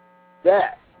do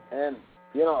that. And,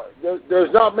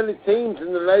 there's not many teams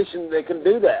in the nation that can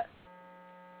do that.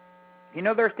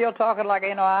 They're still talking like,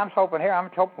 I'm hoping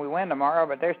we win tomorrow,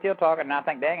 but they're still talking, and I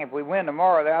think, dang, if we win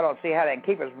tomorrow, I don't see how they can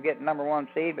keep us from getting number one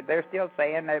seed, but they're still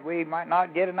saying that we might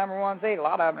not get a number one seed. A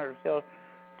lot of them are still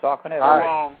talking. They're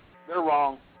wrong. They're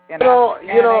wrong. I don't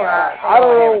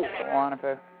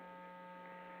know.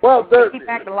 Well, they keep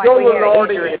acting like we had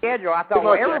an easier schedule. I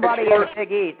thought, everybody in the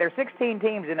Big East, there's 16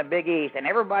 teams in the Big East, and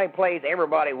everybody plays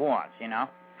everybody once,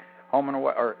 home and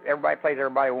away, or everybody plays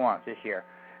everybody once this year.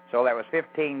 So that was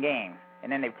 15 games,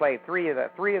 and then they played three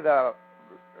other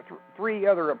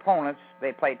opponents.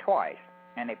 They played twice,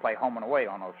 and they played home and away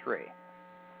on those three.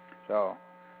 So,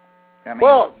 last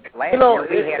year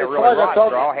we had a really rough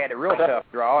draw, had a real tough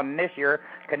draw, and this year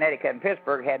Connecticut and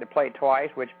Pittsburgh had to play twice,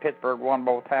 which Pittsburgh won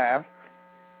both times.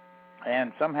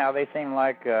 And somehow they seem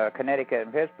like Connecticut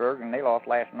and Pittsburgh, and they lost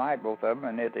last night, both of them,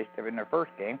 and they in their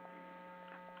first game.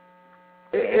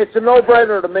 It's a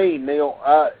no-brainer to me, Neil.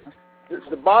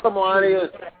 The bottom line is,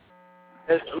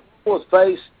 was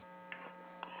faced,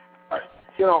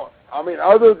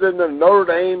 other than the Notre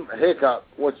Dame hiccup,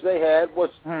 which they had,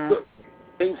 which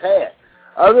teams had.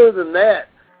 Other than that,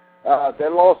 they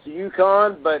lost to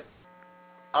UConn, but,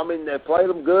 they played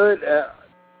them good.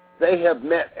 They have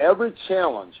met every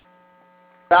challenge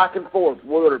back and forth,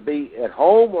 whether it be at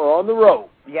home or on the road.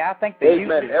 Yeah, I think they've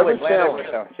met every challenge.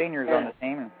 Seniors on the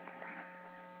team.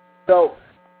 So,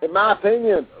 in my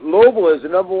opinion, Louisville is the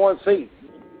number one seed.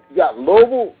 You got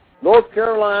Louisville, North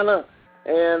Carolina,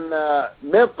 and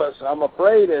Memphis. I'm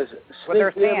afraid is. But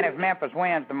they're saying if Memphis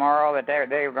wins tomorrow, that they're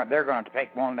going to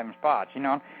take one of them spots.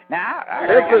 Now,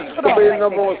 Memphis will be the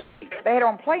number one seed. They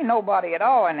don't play nobody at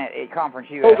all in that Conference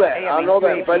USA. I know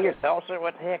that. But Tulsa,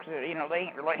 what the heck? They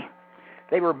ain't really.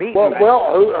 They were beaten.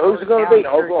 Well, who's it going to beat?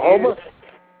 Oklahoma.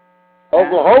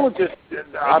 Oklahoma just. They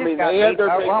had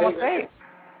their Oklahoma State.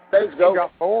 They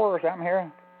got 4 or something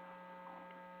here.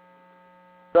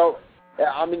 So,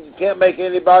 you can't make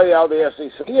anybody out of the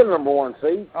SEC a number one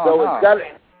seed. It's got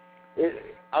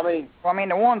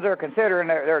the ones they're considering,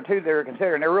 there are two they're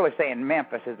considering. They're really saying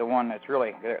Memphis is the one that's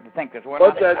really, they think that's one.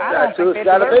 But that's who it's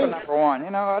got to be. Number one.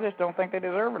 I just don't think they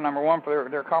deserve a number one for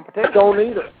their competition.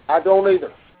 I don't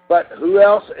either. But who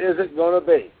else is it going to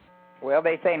be? Well,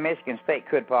 they say Michigan State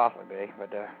could possibly be, but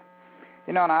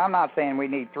now I'm not saying we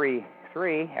need three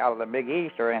out of the Big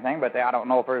East or anything, but I don't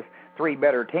know if there's 3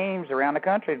 better teams around the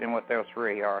country than what those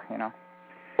 3 are.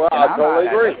 Well, I totally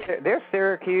agree. There's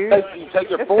Syracuse. You take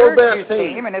your 4 best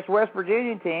team, and this West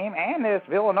Virginia team, and this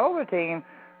Villanova team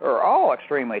are all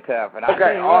extremely tough. And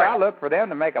I look for them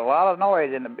to make a lot of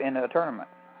noise in the tournament.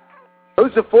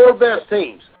 Who's the 4 best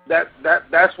teams?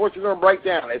 That's what you're going to break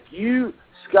down. If you,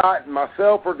 Scott, and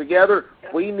myself are together,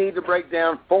 we need to break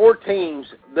down 4 teams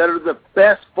that are the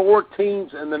best 4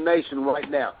 teams in the nation right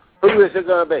now. Who is it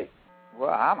going to be? Well,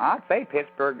 I'd say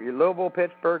Pittsburgh, Louisville,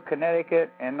 Pittsburgh,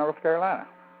 Connecticut, and North Carolina.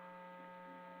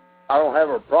 I don't have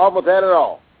a problem with that at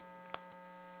all.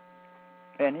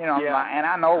 And and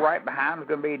I know right behind them is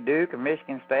going to be Duke and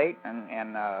Michigan State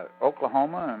and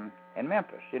Oklahoma and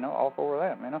Memphis. All 4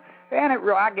 of them. And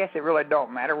I guess it really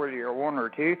don't matter whether you're 1 or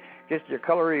 2, just your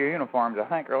color of your uniforms. I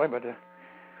think really, but.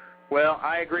 Well,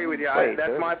 I agree with you.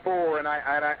 That's my 4, and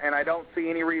I don't see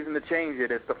any reason to change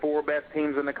it. It's the 4 best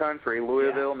teams in the country: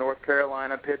 Louisville, North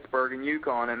Carolina, Pittsburgh, and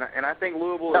UConn. And I think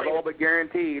Louisville is all but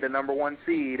guaranteed a number one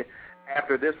seed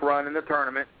after this run in the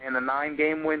tournament and the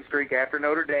 9-game win streak after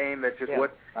Notre Dame. That's just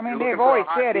what. I mean, they've always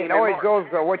said it always goes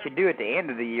by what you do at the end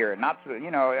of the year. Not so,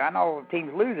 you know, I know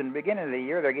teams lose in the beginning of the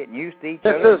year. They're getting used to each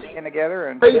other, getting together,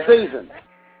 and preseason.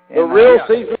 The real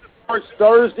season starts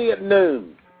Thursday at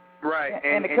noon. Right,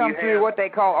 and to come through what they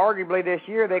call, arguably this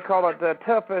year, they call it the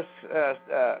toughest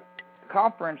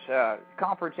conference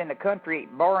in the country,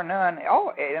 bar none,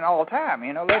 in all time.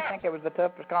 You know, they think it was the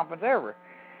toughest conference ever.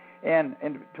 And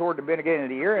toward the beginning of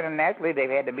the year, and naturally they've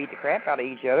had to beat the crap out of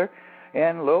each other.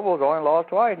 And Louisville's only lost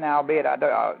twice now, albeit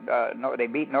they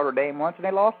beat Notre Dame once, and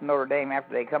they lost to Notre Dame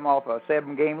after they come off a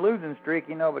 7-game losing streak.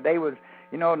 You know, but they was,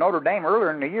 you know, Notre Dame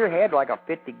earlier in the year had like a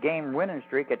 50-game winning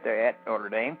streak at Notre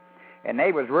Dame. And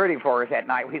they was rooting for us that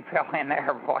night. We fell in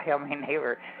there, boy. I mean,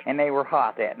 they were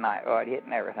hot that night,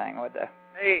 hitting everything with the.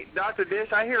 Hey, Dr.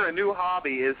 Dish, I hear a new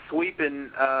hobby is sweeping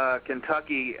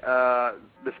Kentucky,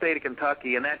 the state of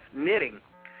Kentucky, and that's knitting.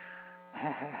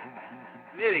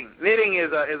 Knitting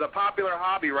is a popular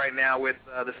hobby right now with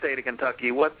the state of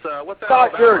Kentucky. What's that all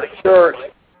about? Your shirt.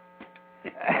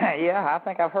 Yeah, I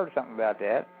think I've heard something about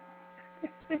that.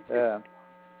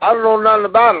 I don't know nothing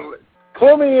about it.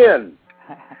 Clue me in.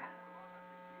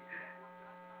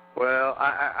 Well,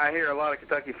 I hear a lot of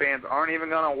Kentucky fans aren't even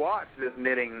going to watch this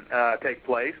knitting take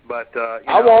place, but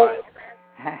I won't.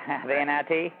 The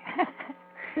NIT?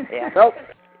 Yeah. Nope.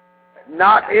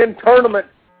 Not in tournament.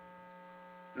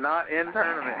 Not in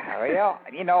tournament. Well,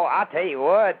 you know, I'll tell you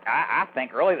what, I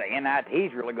think really the NIT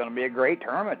is really going to be a great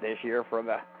tournament this year for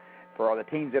the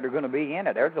teams that are going to be in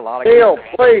it. There's a lot of Bill,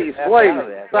 please,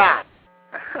 stop.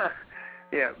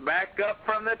 Yeah, back up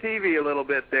from the TV a little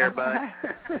bit there, bud.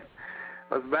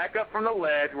 Let's back up from the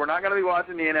ledge. We're not going to be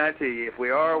watching the NIT. If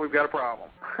we are, we've got a problem.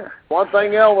 One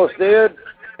thing Elvis did,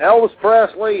 Elvis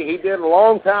Presley, he did a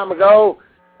long time ago,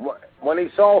 when he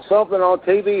saw something on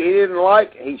TV he didn't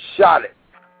like, he shot it.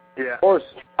 Yeah. Of course,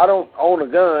 I don't own a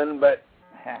gun, but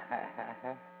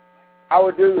I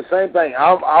would do the same thing.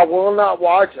 I will not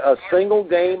watch a single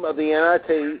game of the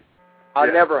NIT. I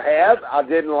never have. I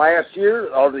didn't last year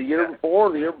or the year before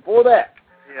or the year before that.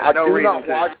 Yeah, I do not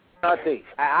watch NIT.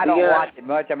 I don't watch it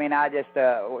much. I mean, I just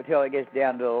until it gets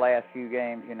down to the last few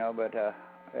games, you know. But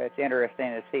it's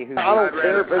interesting to see who.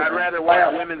 I'd rather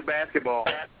watch women's basketball.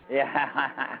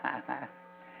 Yeah.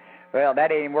 Well,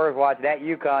 that ain't worth watching. That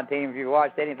UConn team, if you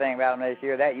watched anything about them this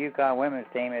year, that UConn women's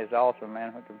team is awesome,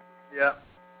 man. Yeah.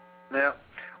 Yeah.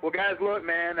 Well, guys, look,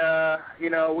 man. You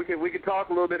know, we could talk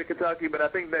a little bit of Kentucky, but I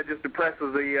think that just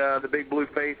depresses the Big Blue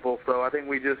faithful. So I think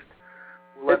we just.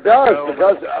 It does,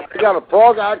 because we got a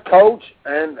frog-eyed coach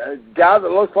and a guy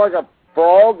that looks like a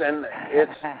frog, and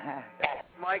it's.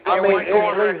 Mike,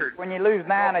 when you lose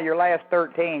 9 of your last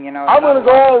 13, you know. I'm going to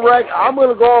go on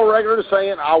record as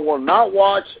saying I will not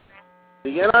watch the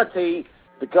NIT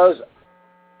because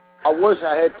I wish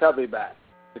I had Tubby back.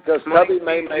 Because Mike, Tubby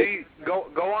may make.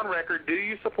 Go on record. Do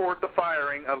you support the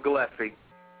firing of Gillespie?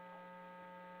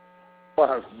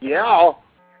 Well, yeah.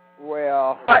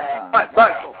 Well,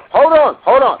 but hold on.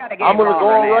 I'm going to go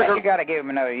on record. You got to give him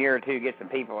another year or two to get some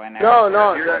people in there.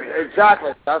 No,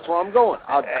 exactly. That's where I'm going.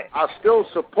 I still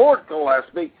support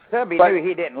Gillespie. Tubby knew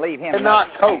he didn't leave him. He cannot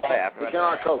coach.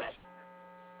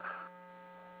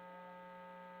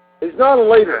 He's not a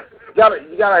leader. You got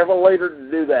to have a leader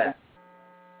to do that.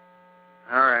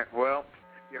 All right. Well,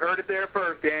 you heard it there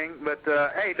first, gang. But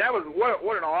hey, that was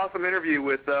what an awesome interview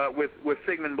with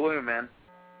Sigmund Bloom, man.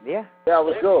 Yeah. Yeah, it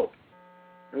was cool.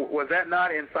 Was that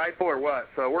not insightful or what?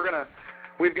 So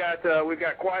we've got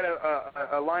quite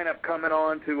a lineup coming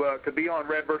on to be on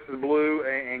Red versus Blue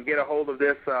and get a hold of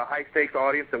this high stakes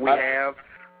audience that we have,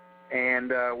 and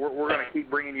we're going to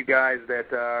keep bringing you guys that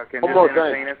can just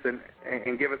entertain us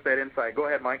and give us that insight. Go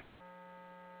ahead, Mike.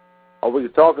 Are we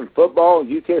talking football,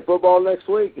 UK football next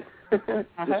week?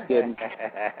 Just kidding.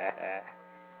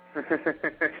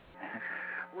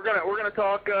 We're gonna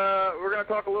talk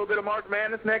a little bit of March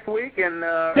Madness next week, and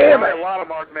a lot of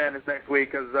March Madness next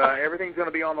week because everything's going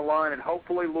to be on the line, and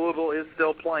hopefully Louisville is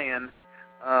still playing.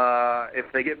 If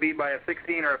they get beat by a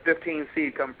 16 or a 15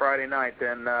 seed come Friday night,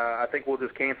 then I think we'll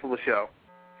just cancel the show.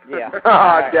 Yeah,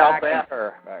 I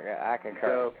concur.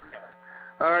 So,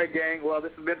 all right, gang. Well,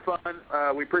 this has been fun.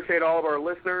 We appreciate all of our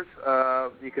listeners.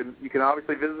 You can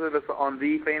obviously visit us on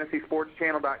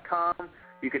thefantasysportschannel.com.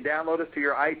 You can download us to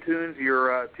your iTunes, to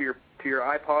your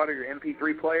iPod or your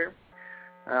MP3 player,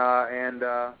 and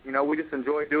you know, we just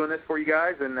enjoy doing this for you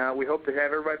guys, and we hope to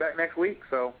have everybody back next week.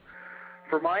 So,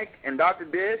 for Mike and Dr.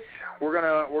 Dish, we're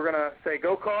gonna say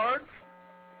go Cards,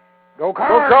 go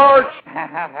Cards.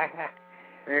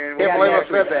 And can't believe I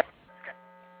said that.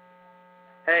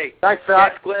 Hey, thanks,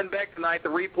 catch Glenn Beck tonight. The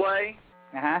replay.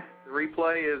 The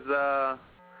replay is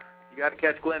you got to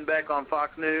catch Glenn Beck on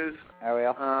Fox News. Oh,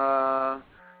 well.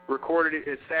 Recorded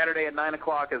it's Saturday at 9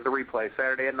 o'clock as the replay.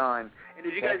 Saturday at 9. And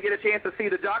did you guys get a chance to see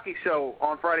the jockey show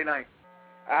on Friday night?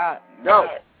 No.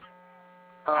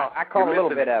 I caught a little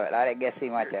bit of it. I didn't get to see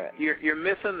much of it. You're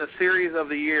missing the series of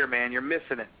the year, man. You're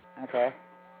missing it. Okay.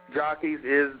 Jockeys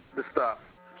is the stuff.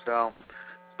 So,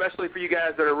 especially for you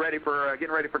guys that are ready for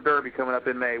getting ready for Derby coming up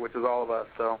in May, which is all of us.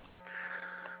 So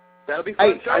that'll be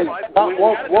fun.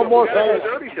 One more thing. Do a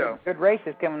Derby show. Good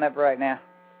races coming up right now.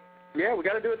 Yeah, we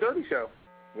got to do a Derby show.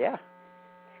 Yeah,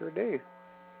 sure do.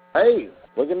 Hey,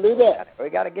 we can do that. We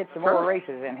got to get some more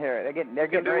races in here. They're getting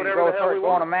ready to go start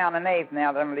going a mile and an eighth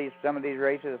now. Some of these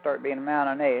races start being a mile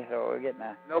and an eighth, so we're getting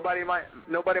a. Nobody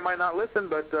might not listen,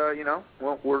 but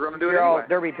well, we're going to do it anyway.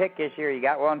 Derby pick this year. You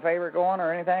got one favorite going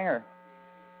or anything, or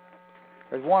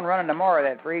there's one running tomorrow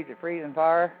that freezing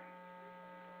fire.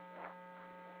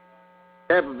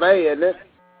 Tampa Bay, isn't it?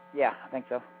 Yeah, I think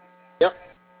so. Yep.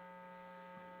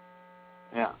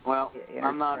 Yeah, well,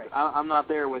 I'm not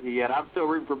there with you yet. I'm still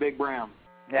rooting for Big Brown.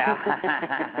 Yeah.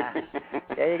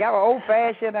 Yeah, you got Old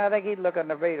Fashioned. I think he's looking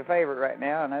to be the favorite right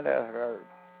now, and that's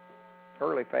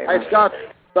early favorite. Hey, Scott,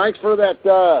 thanks for that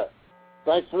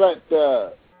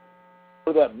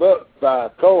book by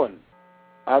Cohen.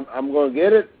 I'm going to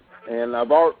get it, and not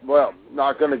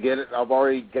going to get it. I've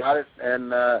already got it,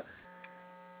 and it's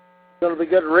going to be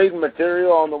good reading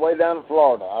material on the way down to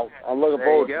Florida. I'm looking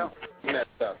forward to that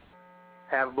stuff.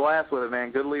 Have a blast with it,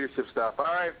 man. Good leadership stuff. All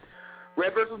right.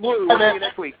 Red versus Blue. We'll see you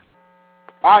next week.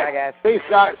 All right. Bye, guys. See you,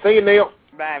 Scott. See you, Neil.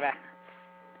 Bye.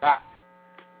 Bye.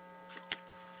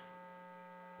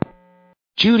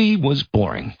 Judy was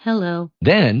boring. Hello.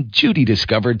 Then Judy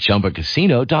discovered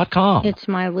ChumbaCasino.com. It's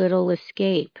my little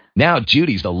escape. Now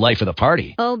Judy's the life of the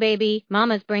party. Oh, baby,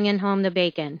 mama's bringing home the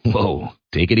bacon. Whoa,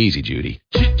 take it easy, Judy.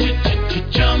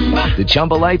 The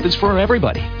Chumba life is for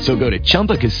everybody. So go to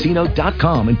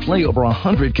ChumbaCasino.com and play over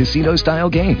 100 casino-style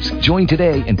games. Join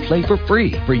today and play for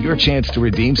free for your chance to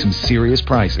redeem some serious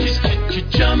prizes.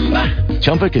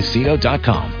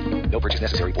 ChumbaCasino.com. No purchase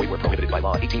necessary. Void where prohibited by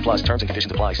law. 18+ terms and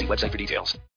conditions apply. See website for details.